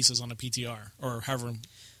daily basis on a PTR or however,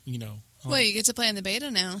 Well, you get to play in the beta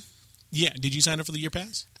now. Yeah. Did you sign up for the year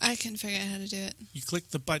pass? I couldn't figure out how to do it. You click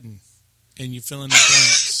the button and you fill in the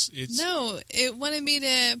blanks. No, it wanted me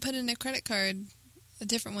to put in a credit card. A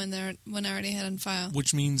different one I already had on file.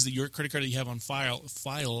 Which means that your credit card that you have on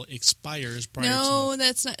file expires prior to... No,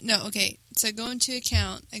 that's not... No, okay. So I go into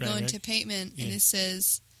account, I go into payment, and it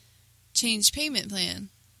says change payment plan.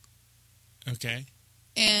 Okay.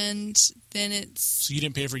 And then it's... So you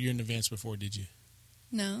didn't pay for a year in advance before, did you?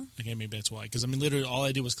 No. Okay, maybe that's why. Because, literally all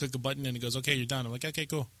I did was click a button and it goes, okay, you're done. I'm like, okay,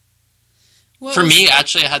 cool. For me,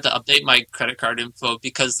 actually, I had to update my credit card info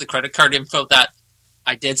because the credit card info that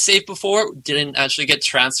I did save before didn't actually get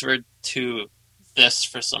transferred to this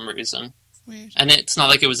for some reason. Weird. And it's not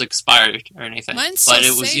like it was expired or anything. Mine's still but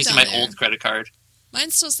it was using my there. old credit card.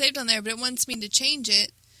 Mine's still saved on there, but it wants me to change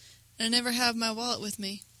it. And I never have my wallet with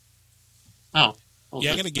me. Oh. Well,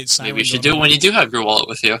 yeah, I got to get Siren. Maybe you should do it when you do have your wallet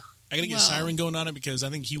with you. I got to get Siren going on it because I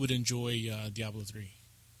think he would enjoy Diablo 3.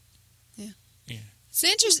 Yeah. Yeah.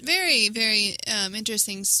 It's very, very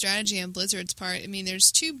interesting strategy on Blizzard's part. There's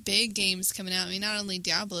 2 big games coming out. Not only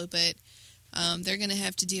Diablo, but they're going to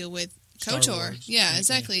have to deal with KOTOR. Yeah,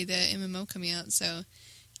 exactly. The MMO coming out. So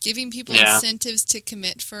giving people incentives to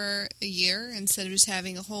commit for a year instead of just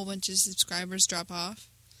having a whole bunch of subscribers drop off.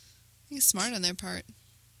 I think it's smart on their part.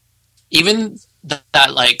 Even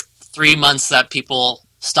that 3 months that people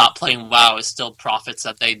stop playing WoW is still profits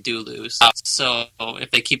that they do lose. So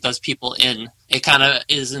if they keep those people in, it kind of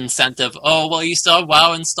is incentive. Oh, well, you still have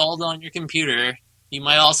WoW installed on your computer. You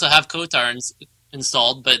might also have KOTOR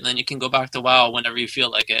installed, but then you can go back to WoW whenever you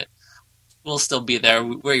feel like it. We'll still be there.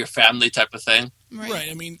 We're your family type of thing.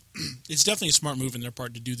 Right. It's definitely a smart move on their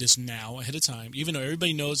part to do this now ahead of time, even though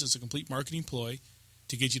everybody knows it's a complete marketing ploy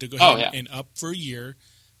to get you to go ahead and up for a year.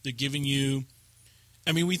 They're giving you...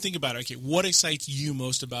 we think about it. Okay, what excites you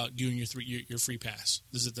most about doing your free pass?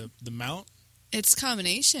 Is it the mount? It's a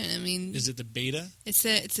combination. Is it the beta? It's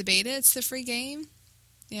the beta. It's the free game.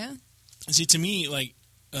 Yeah. See, to me,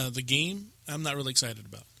 the game, I'm not really excited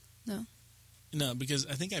about. No, because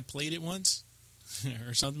I think I played it once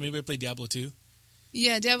or something. Maybe I played Diablo 2.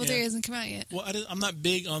 Yeah, Diablo 3 hasn't come out yet. Well, I'm not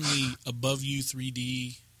big on the above you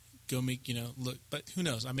 3D. Go make look, but who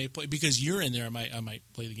knows? I may play because you're in there. I might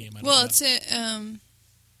play the game. Well, it's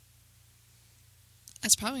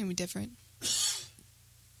that's probably gonna be different.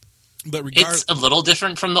 But it's a little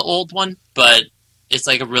different from the old one, but it's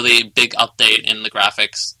a really big update in the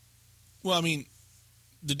graphics. Well,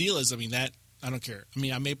 the deal is, that I don't care.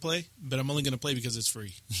 I may play, but I'm only going to play because it's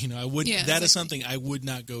free. I would. Yeah, that is something I would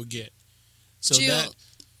not go get. So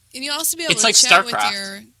and you also be able to chat StarCraft. with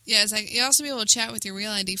your you also be able to chat with your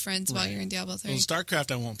real ID friends while you're in Diablo 3. Well,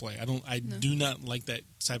 StarCraft I won't play. I do not like that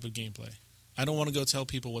type of gameplay. I don't want to go tell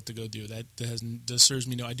people what to go do. That serves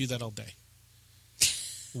me no. I do that all day.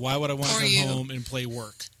 Why would I want to come home and play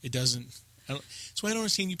work? It doesn't. That's why I don't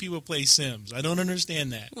understand you people play Sims. I don't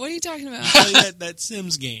understand that. What are you talking about? Play that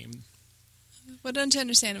Sims game. What don't you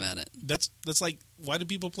understand about it? That's like, why do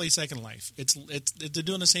people play Second Life? They're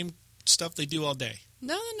doing the same stuff they do all day.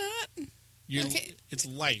 No, they're not. Okay. It's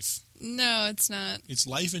life. No, it's not. It's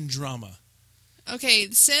life and drama. Okay,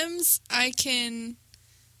 Sims, I can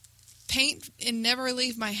paint and never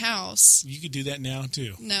leave my house. You could do that now,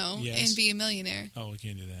 too. No, yes. And be a millionaire. Oh, we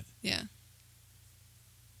can't do that. Yeah.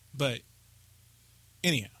 But,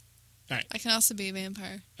 anyhow. All right. I can also be a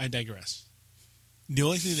vampire. I digress. The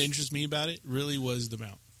only thing that interests me about it really was the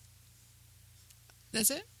mount. That's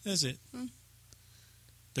it? That's it.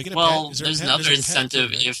 Well, there's another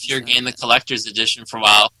incentive if you're getting the collector's edition for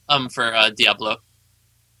Diablo.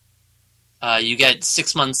 You get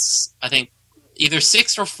 6 months, I think, either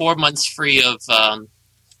 6 or 4 months free of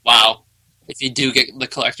WoW. If you do get the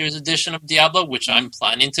collector's edition of Diablo, which I'm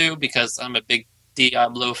planning to because I'm a big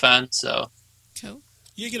Diablo fan. So cool.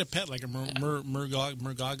 You get a pet like a Muragalo.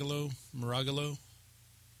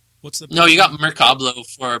 What's the pet? No, you got Mercablo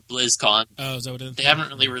for BlizzCon. Oh, is that what it is? They haven't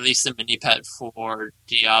really released a mini pet for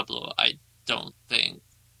Diablo, I don't think.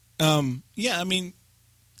 Yeah, I mean,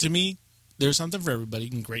 to me, there's something for everybody,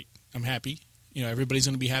 and great. I'm happy. Everybody's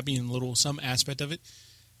going to be happy in some aspect of it.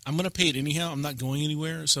 I'm going to pay it anyhow. I'm not going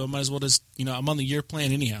anywhere, so I might as well just, I'm on the year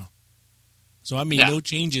plan anyhow. So I made no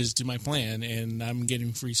changes to my plan, and I'm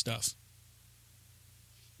getting free stuff.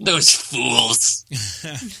 Those fools.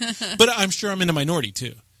 But I'm sure I'm in the minority,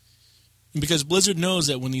 too. Because Blizzard knows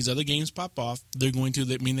that when these other games pop off, they're going to,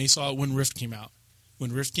 they saw it when Rift came out.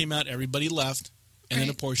 When Rift came out, everybody left, and then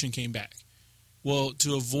a portion came back. Well,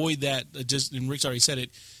 to avoid that, and Rick's already said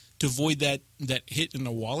it, to avoid that hit in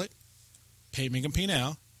the wallet, make them pay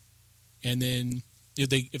now, and then if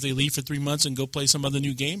they leave for 3 months and go play some other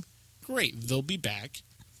new game, great, they'll be back,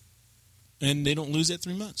 and they don't lose that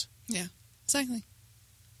 3 months. Yeah, exactly.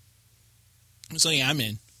 So yeah, I'm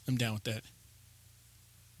in. I'm down with that.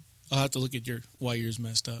 I'll have to look at why yours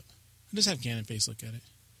messed up. I just have Cannon Face look at it.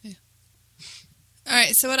 Yeah. All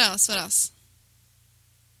right. So what else?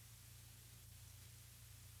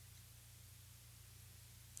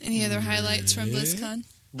 Any other highlights from BlizzCon?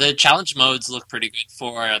 The challenge modes look pretty good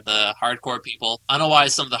for the hardcore people. I don't know why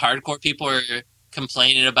some of the hardcore people are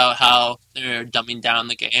complaining about how they're dumbing down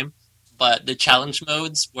the game, but the challenge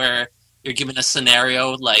modes where you're given a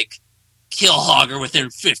scenario like kill Hogger within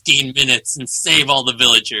 15 minutes and save all the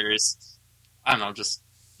villagers. I don't know, just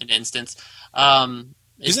an instance. Isn't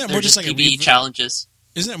that more just like PvE challenges?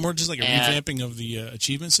 Isn't that more just like a revamping of the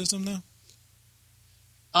achievement system, though?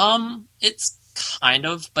 It's kind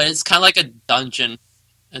of, but it's kind of like a dungeon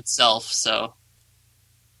itself. So,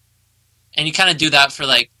 and you kind of do that for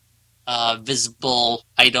like visible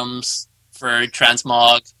items for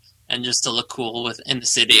transmog and just to look cool in the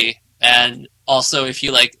city. And also, if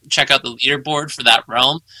you check out the leaderboard for that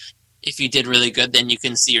realm, if you did really good, then you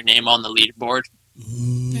can see your name on the leaderboard.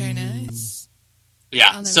 Very nice.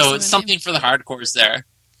 Yeah, so it's something for the hardcores there.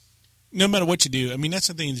 No matter what you do, I mean, that's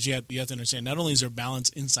the thing that you have to understand. Not only is there balance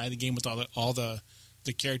inside the game with all the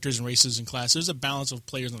characters and races and classes, there's a balance of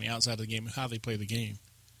players on the outside of the game and how they play the game.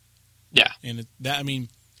 Yeah. And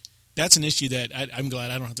that's an issue that I'm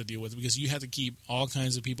glad I don't have to deal with, because you have to keep all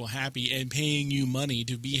kinds of people happy and paying you money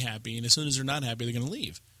to be happy. And as soon as they're not happy, they're going to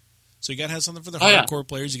leave. So you got to have something for the hardcore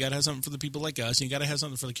players. You got to have something for the people like us. And you got to have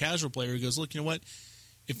something for the casual player who goes, look, you know what?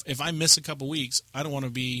 If I miss a couple weeks, I don't want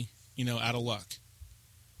to be, out of luck.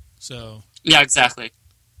 So yeah, exactly.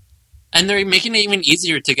 And they're making it even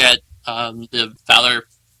easier to get the Valor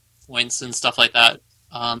points and stuff like that.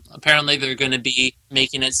 Apparently, they're going to be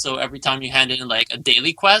making it so every time you hand in a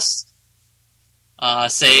daily quest,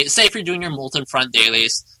 say if you're doing your Molten Front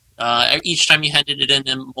dailies, each time you handed it in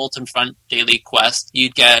a Molten Front daily quest,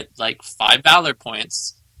 you'd get 5 Valor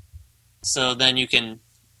points. So then you can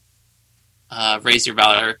raise your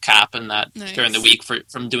Valor cap and that during the week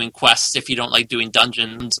from doing quests if you don't like doing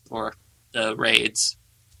dungeons or the raids.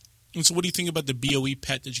 And so what do you think about the BOE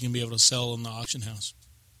pet that you can be able to sell in the auction house?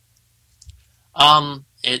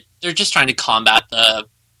 They're just trying to combat the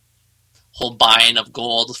whole buying of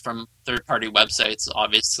gold from third-party websites,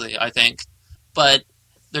 obviously, I think. But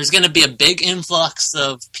there's going to be a big influx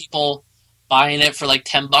of people buying it for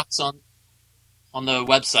 $10 on the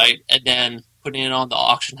website and then putting it on the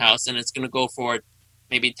auction house, and it's going to go for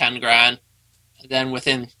maybe $10,000. And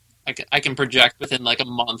then I can project within a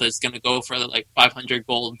month, it's going to go for 500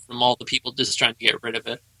 gold from all the people just trying to get rid of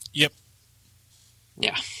it. Yep.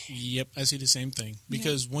 Yeah. Yep, I see the same thing.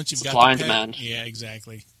 Because once you've Supply got the and pet, demand. yeah,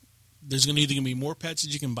 exactly. there's going to either be more pets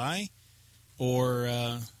that you can buy, or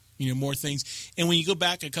more things. And when you go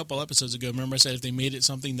back a couple episodes ago, remember I said if they made it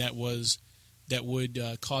something that would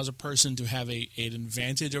cause a person to have an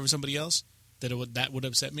advantage over somebody else, that would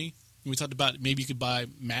upset me. And we talked about maybe you could buy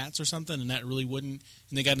mats or something, and that really wouldn't.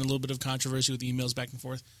 And they got in a little bit of controversy with the emails back and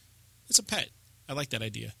forth. It's a pet. I like that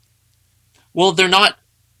idea. Well, they're not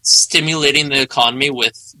stimulating the economy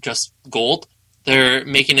with just gold. They're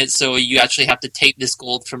making it so you actually have to take this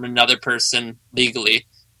gold from another person legally,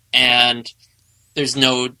 and there's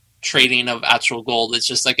no trading of actual gold. It's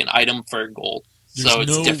just like an item for gold. There's so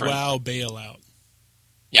it's no different. WoW bailout.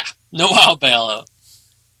 Yeah, no WoW bailout.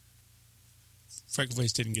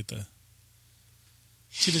 Freckleface didn't get the...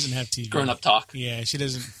 She doesn't have TV. Grown-up talk. Yeah, she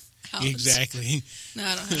doesn't... Alex. Exactly. No,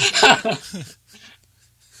 I don't have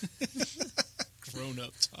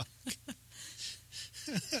Grown-up talk.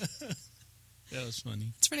 That was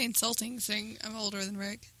funny. It's pretty insulting saying I'm older than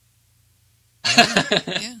Rick. Oh.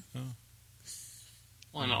 Yeah. Oh.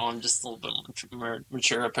 Well, no, I'm just a little bit more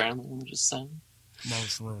mature, apparently. I'm just saying.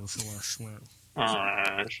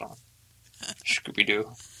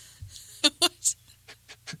 Scooby-Doo. What?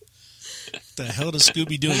 The hell does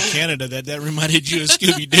Scooby-Doo in Canada? That reminded you of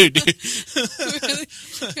Scooby-Doo, dude.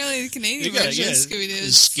 really, the Canadian version of Scooby-Doo It's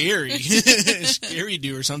is scary.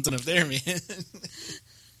 Scary-Doo or something up there, man.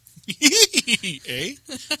 Eh?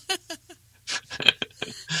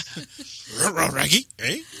 Raggy,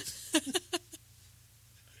 eh?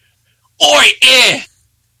 Oi, eh!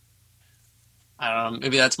 I don't know,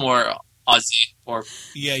 maybe that's more Aussie, or...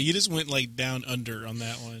 Yeah, you just went like down under on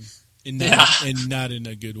that one. And not in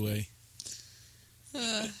a good way.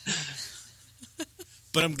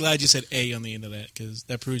 But I'm glad you said A on the end of that, because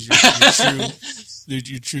that proves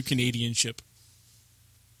your true Canadianship.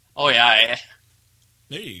 Oh, yeah, eh?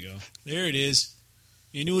 There you go. There it is.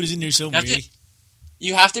 You knew it was in there somewhere.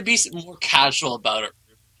 You have to be more casual about it.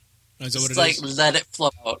 Is that what Just it like, is? let it flow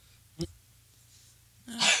out.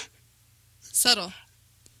 subtle.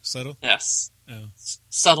 Subtle? Yes. Oh.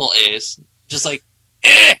 Subtle A's. Just like,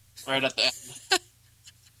 eh! Right at the end.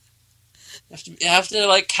 You have to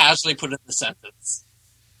like, casually put it in the sentence.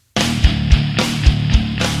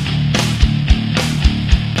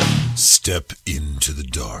 Step into the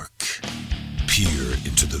dark. Peer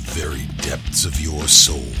into the very depths of your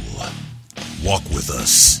soul. Walk with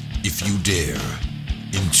us, if you dare,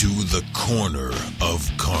 into the corner of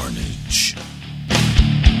carnage.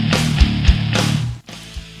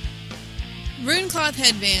 Runecloth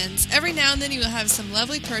headbands. Every now and then you will have some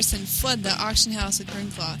lovely person flood the auction house with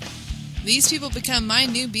runecloth. These people become my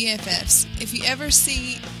new BFFs. If you ever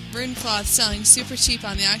see runecloth selling super cheap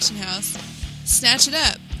on the auction house, snatch it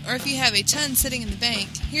up. Or if you have a ton sitting in the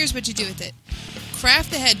bank, here's what you do with it.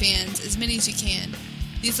 Craft the headbands, as many as you can.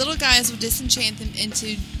 These little guys will disenchant them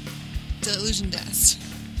into illusion dust.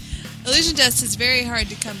 Illusion dust is very hard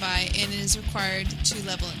to come by, and it is required to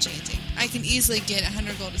level enchanting. I can easily get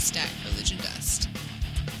 100 gold a stack for illusion dust.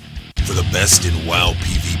 For the best in WoW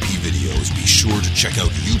PvP videos, be sure to check out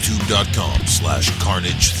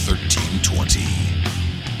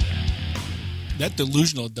youtube.com/carnage1320. That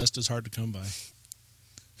delusional dust is hard to come by.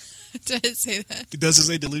 Did I say that? Does it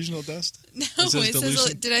say delusional dust? No, It says it says,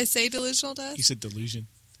 delusion? did I say delusional dust? You said delusion.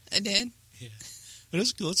 I did. Yeah. But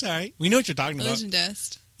it's cool. It's all right. We know what you're talking Illusion about.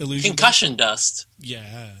 dust. Illusion Concussion dust.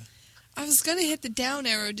 Yeah. I was going to hit the down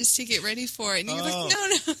arrow just to get ready for it. And you're like, no.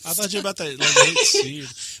 I thought you were about that.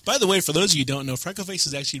 Like, by the way, for those of you who don't know, Freckleface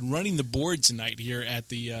is actually running the board tonight here at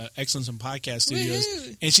the Excellence in Podcast Studios.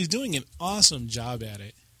 Woo-hoo. And she's doing an awesome job at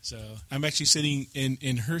it. So I'm actually sitting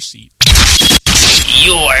in her seat.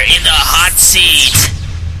 You're in the hot seat.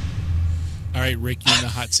 All right, Rick, you're in the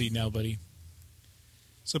hot seat now, buddy.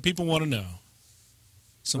 So people want to know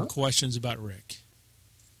some questions about Rick.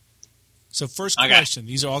 So first question.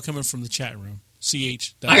 These are all coming from the chat room.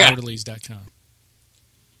 ch.orderlies.com.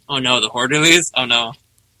 Oh no, the Horderlies? Oh no.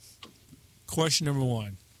 Question number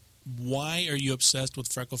 1. Why are you obsessed with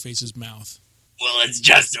Freckleface's mouth? Well, it's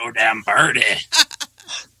just so damn birdie.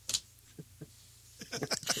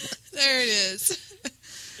 There it is.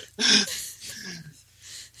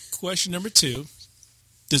 Question number 2.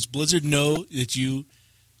 Does Blizzard know that you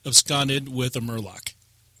absconded with a Murloc?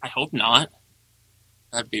 I hope not.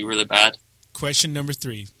 That'd be really bad. Question number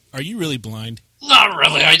 3. Are you really blind? Not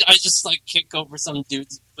really. I just like kick over some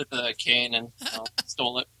dudes with a cane and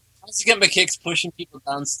stole it. I also get my kicks pushing people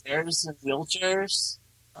downstairs in wheelchairs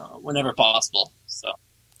whenever possible. So.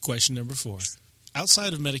 Question number 4.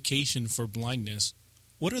 Outside of medication for blindness,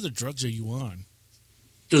 what other drugs are you on?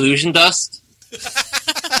 Delusion dust.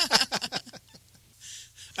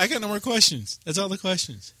 I got no more questions. That's all the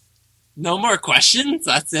questions. No more questions?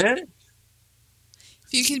 That's it?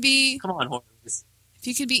 If you could be Come on, horrors.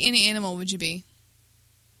 any animal, would you be?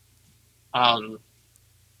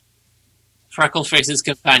 Freckleface's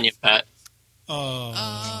companion pet.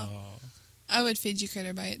 Oh. I would feed you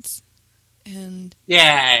critter bites, and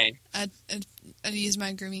Yay! I'd use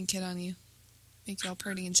my grooming kit on you, make you all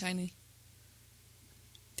pretty and shiny.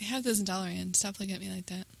 They have those in Dollarand. Stop looking at me like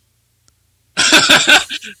that.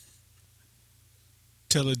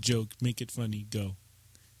 Tell a joke. Make it funny. Go.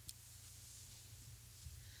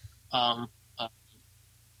 I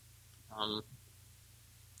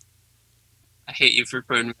hate you for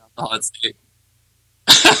putting me on the hot seat.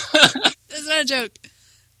 That's not a joke.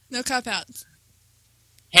 No cop-outs.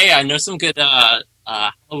 Hey, I know some good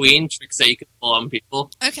Halloween tricks that you can pull on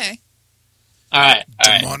people. Okay. Alright.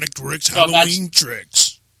 Demonic Rick's So that's- Halloween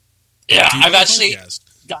tricks. Yeah, Do you I've have a actually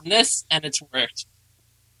podcast? done this, and it's worked.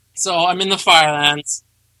 So I'm in the Firelands,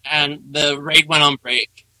 and the raid went on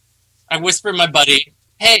break. I whispered my buddy,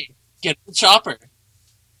 hey, get the chopper.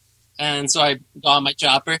 And so I got on my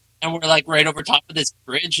chopper, and we're like right over top of this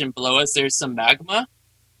bridge, and below us there's some magma.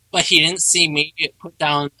 But he didn't see me put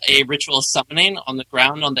down a ritual summoning on the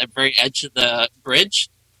ground on the very edge of the bridge.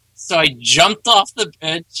 So I jumped off the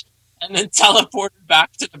bridge and then teleported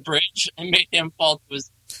back to the bridge and made him fall to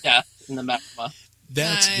his death in the magma.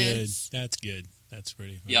 That's Nice. good. That's good. That's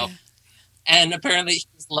pretty funny. Yep. And apparently he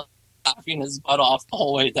was laughing his butt off the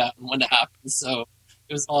whole way down when it happened. So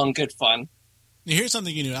it was all in good fun. Now, here's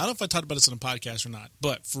something you know. I don't know if I talked about this on a podcast or not,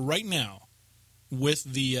 but for right now, with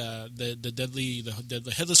the deadly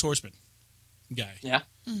the headless horseman guy, Yeah.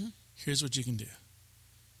 here's what you can do.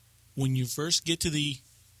 When you first get to the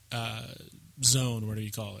zone, what do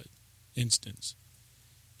you call it, instance,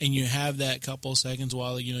 and you have that couple seconds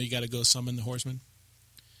while you got to go summon the horseman.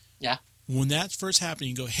 Yeah. When that's first happening,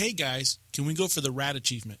 you go, "Hey guys, can we go for the rat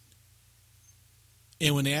achievement?"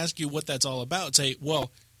 And when they ask you what that's all about, say,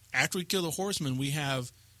 "Well, after we kill the horseman, we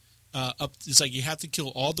have it's like you have to kill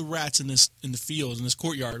all the rats in the fields in this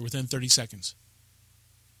courtyard within 30 seconds."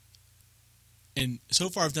 And so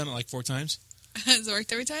far, I've done it like 4 times. Has it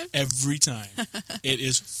worked every time? Every time, it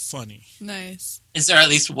is funny. Nice. Is there at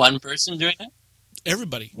least one person doing it?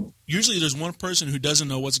 Everybody. Usually, there's one person who doesn't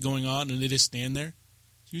know what's going on, and they just stand there.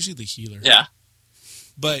 It's usually the healer. Yeah.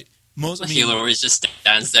 But most The healer always just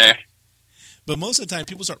stands there. But most of the time,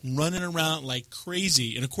 people start running around like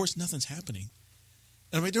crazy, and of course, nothing's happening.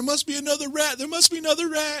 And I'm like, there must be another rat. There must be another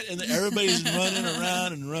rat, and then everybody's running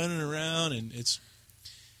around, and it's.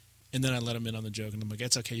 And then I let them in on the joke, and I'm like,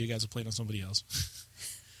 it's okay. You guys are playing on somebody else.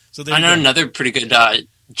 So there I you know go. another pretty good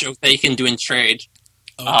joke that you can do in trade.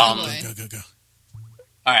 Oh, boy. go.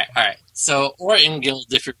 Alright. So, or in guild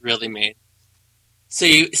if you're really mean. So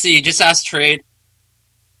you just ask trade,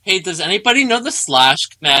 hey, does anybody know the slash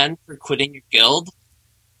command for quitting your guild?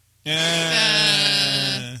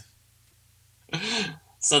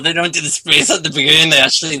 So they don't do the space at the beginning, they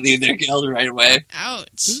actually leave their guild right away. Ouch.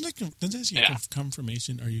 Doesn't that say Yeah.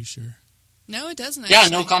 confirmation? Are you sure? No, it doesn't. Yeah,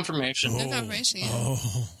 Actually. no confirmation. No confirmation. Yeah.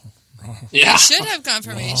 Oh, Yeah, You should have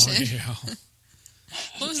confirmation. yeah.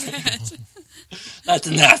 What was that? that's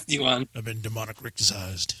a nasty one. I've been demonic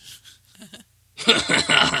Rickized.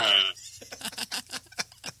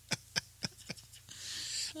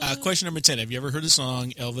 Question number 10. Have you ever heard the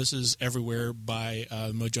song Elvis is Everywhere by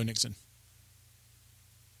Mojo Nixon?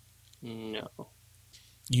 No.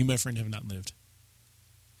 You, my friend, have not lived.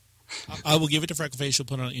 I will give it to Freckleface. She'll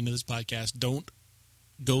put it on the end of this podcast. Don't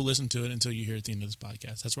go listen to it until you hear it at the end of this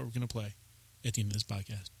podcast. That's what we're going to play at the end of this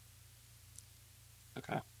podcast.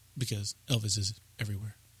 Okay. Because Elvis is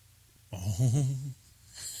everywhere. Oh,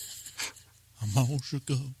 I'm all shook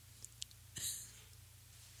up.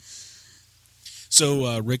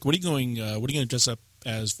 So, Rick, what are you going to dress up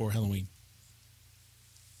as for Halloween?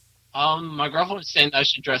 My girlfriend was saying that I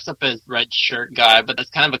should dress up as red shirt guy, but that's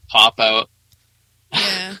kind of a cop out.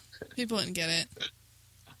 Yeah. People wouldn't get it.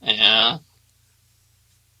 Yeah.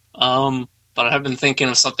 But I have been thinking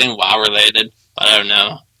of something WoW related, but I don't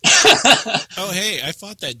know. Oh, hey, I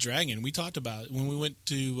fought that dragon. We talked about it when we went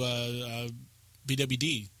to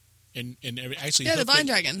BWD. And actually, Yeah, the blind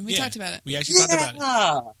dragon. We Yeah. talked about it. We actually talked about it.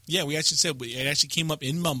 Yeah. Yeah, we actually said it actually came up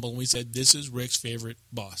in Mumble, and we said this is Rick's favorite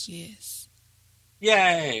boss. Yes.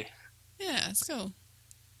 Yay. Yeah, it's cool.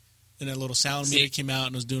 And that little sound meter came out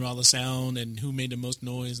and was doing all the sound and who made the most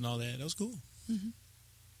noise and all that. That was cool. Mm-hmm.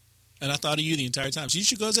 And I thought of you the entire time. So you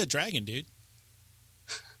should go as that dragon, dude.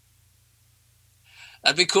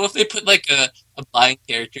 That'd be cool if they put like a blind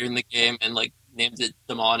character in the game and like named it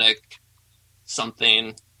demonic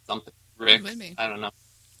something Rick. It would be. I don't know.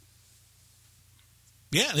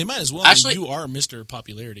 Yeah, they might as well. Actually, you are Mr.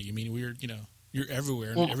 Popularity. I mean, you're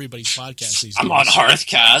everywhere in everybody's podcast these days. I'm on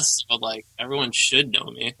Hearthcast, so like everyone should know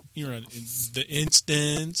me. You're on The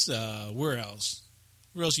Instance. Where else?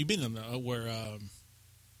 Where else you been?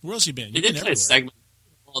 Where else you been? They did play a segment.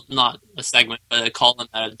 Well, not a segment, but a call-in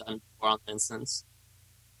that I've done before on The Instance.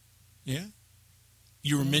 Yeah.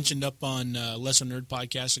 You were mentioned up on Lesser Nerd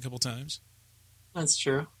Podcast a couple times. That's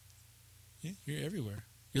true. Yeah, you're everywhere.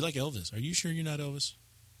 You're like Elvis. Are you sure you're not Elvis?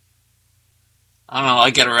 I don't know. I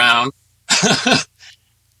get around. All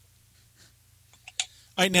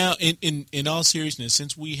right, now, in all seriousness,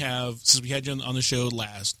 since we had you on the show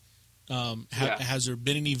last, has there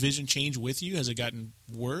been any vision change with you? Has it gotten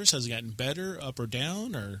worse? Has it gotten better, up or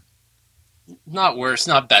down, or not worse,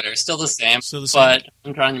 not better? Still the same. But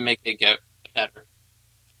I'm trying to make it get better.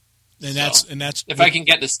 And that's if I can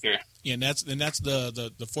get this cure. Yeah, and that's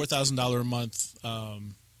the $4,000 a month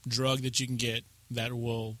drug that you can get that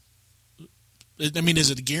will. I mean, is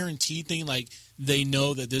it a guaranteed thing? Like they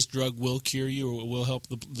know that this drug will cure you or will help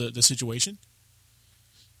the situation?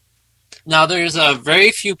 Now, there's very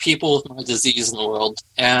few people with my disease in the world,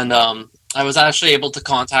 and I was actually able to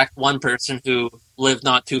contact one person who lived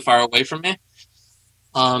not too far away from me.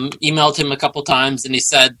 Emailed him a couple times, and he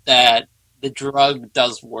said that the drug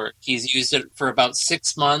does work. He's used it for about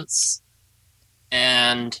 6 months,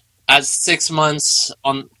 and at 6 months,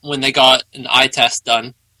 when they got an eye test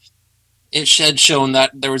done, it had shown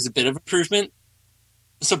that there was a bit of improvement.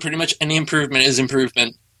 So pretty much any improvement is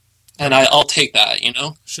improvement, and I'll take that, you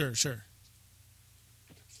know? Sure.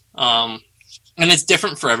 And it's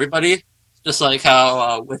different for everybody, just like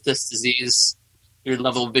how with this disease, your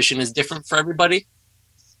level of vision is different for everybody.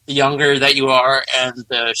 The younger that you are and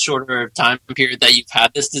the shorter time period that you've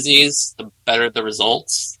had this disease, the better the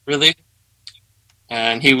results, really.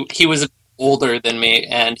 And he was older than me,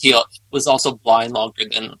 and he was also blind longer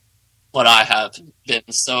than what I have been.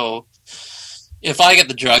 So if I get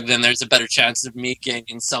the drug, then there's a better chance of me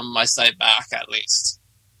gaining some of my sight back, at least.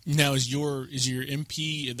 Now, is your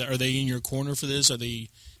MP? Are they in your corner for this? Are they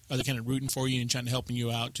kind of rooting for you and trying to helping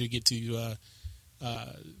you out to get to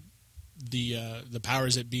the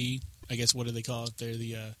powers that be? I guess what do they call it? They're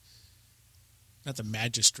the not the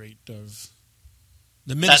magistrate of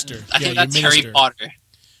the minister. I think that's Harry Potter.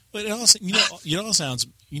 But it all sounds.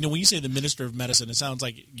 When you say the minister of medicine, it sounds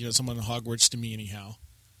like someone in Hogwarts to me, anyhow.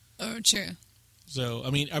 Oh, true. So I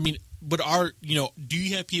mean, but do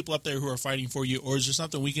you have people up there who are fighting for you, or is there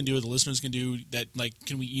something we can do, or the listeners can do that? Like,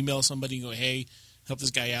 can we email somebody and go, "Hey, help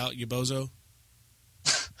this guy out, you bozo"?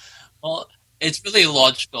 Well, it's really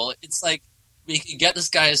logical. It's like we can get this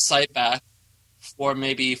guy his sight back for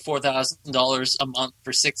maybe $4,000 a month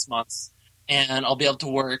for 6 months, and I'll be able to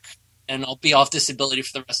work, and I'll be off disability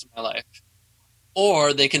for the rest of my life.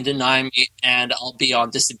 Or they can deny me, and I'll be on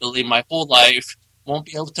disability my whole life, won't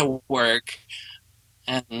be able to work,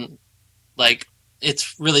 and like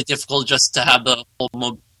it's really difficult just to have the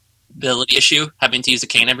whole mobility issue, having to use a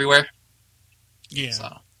cane everywhere. Yeah.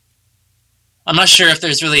 So I'm not sure if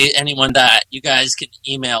there's really anyone that you guys can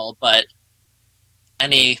email, but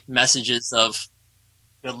any messages of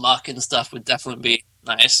good luck and stuff would definitely be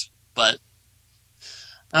nice. But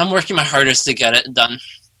I'm working my hardest to get it done.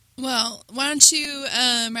 Well, why don't you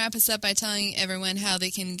wrap us up by telling everyone how they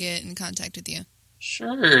can get in contact with you?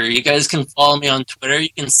 Sure. You guys can follow me on Twitter.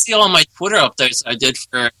 You can see all my Twitter updates I did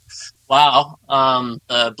for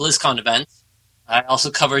the BlizzCon event. I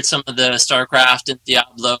also covered some of the StarCraft and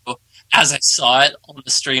Diablo as I saw it on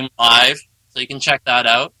the stream live, so you can check that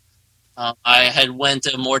out. I had went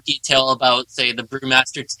into more detail about, say, the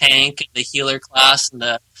Brewmaster tank and the healer class and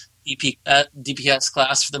the DPS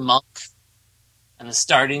class for the monk and the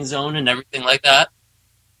starting zone and everything like that.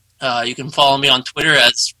 You can follow me on Twitter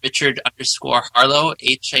as Richard_Harlow,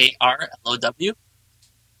 HARLOW.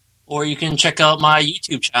 Or you can check out my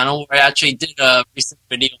YouTube channel where I actually did a recent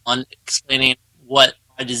video on explaining what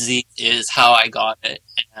my disease is, how I got it,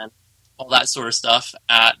 and all that sort of stuff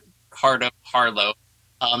at Harlow.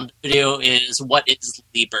 The video is What is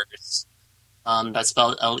Lebers? That's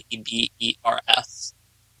spelled Lebers.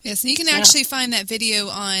 Yes, and you can actually find that video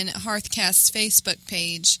on Hearthcast's Facebook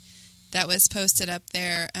page that was posted up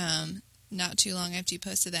there not too long after you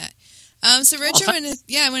posted that. So, Richard,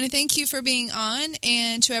 I want to thank you for being on,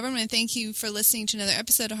 and to everyone, I want to thank you for listening to another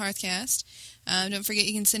episode of Hearthcast. Don't forget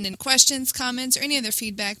you can send in questions, comments, or any other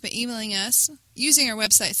feedback by emailing us using our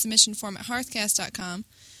website submission form at hearthcast.com.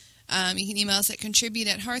 You can email us at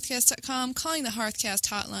contribute@hearthcast.com, calling the Hearthcast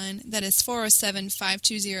hotline. That is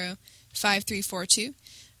 407-520-5342.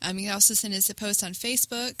 You can also send us a post on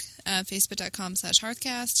Facebook,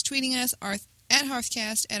 facebook.com/Hearthcast, tweeting us at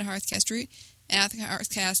Hearthcast, at HearthcastRoot,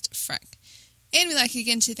 @HeartCastFreck. And we'd like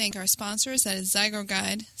again to thank our sponsors, that is Zygo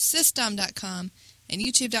Guide, System.com, and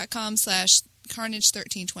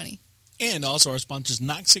YouTube.com/Carnage1320. And also our sponsors,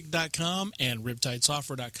 Noxic.com and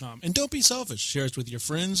RiptideSoftware.com. And don't be selfish. Share us with your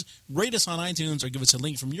friends, rate us on iTunes, or give us a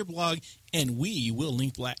link from your blog, and we will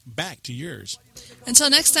link back to yours.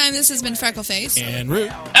 Until next time, this has been Freckleface And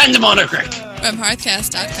Root. And the Monocrack. from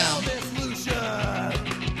Hearthcast.com.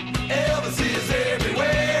 Elvis is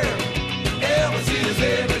everywhere. Elvis is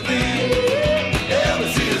everything.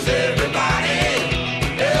 Elvis is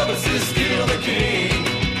everybody. Elvis is still the king.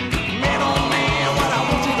 Man, oh man, what I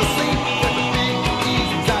want you to see is the big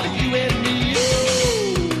easy's out of you and me.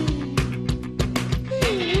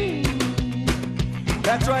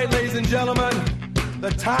 That's right, ladies and gentlemen.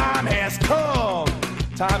 The time has come.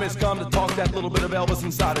 Time has come to talk that little bit of Elvis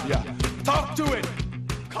inside of you. Talk to it.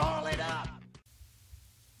 Call it up.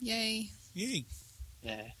 Yay. Yay.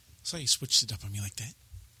 Yeah. So you switched it up on me like that.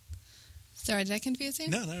 Sorry, did I confuse you?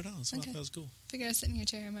 No, not at all. Okay. That was cool. Figure I was sitting in your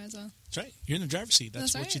chair, I might as well. That's right. You're in the driver's seat.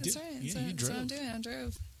 That's what right, you do. That's right. Yeah, That's you what I'm drove. doing. I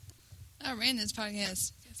drove. I ran this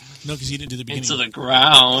podcast. No, because you didn't do the beginning. Into the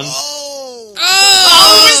ground. Oh!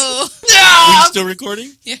 Are you still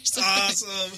recording? You're so Awesome.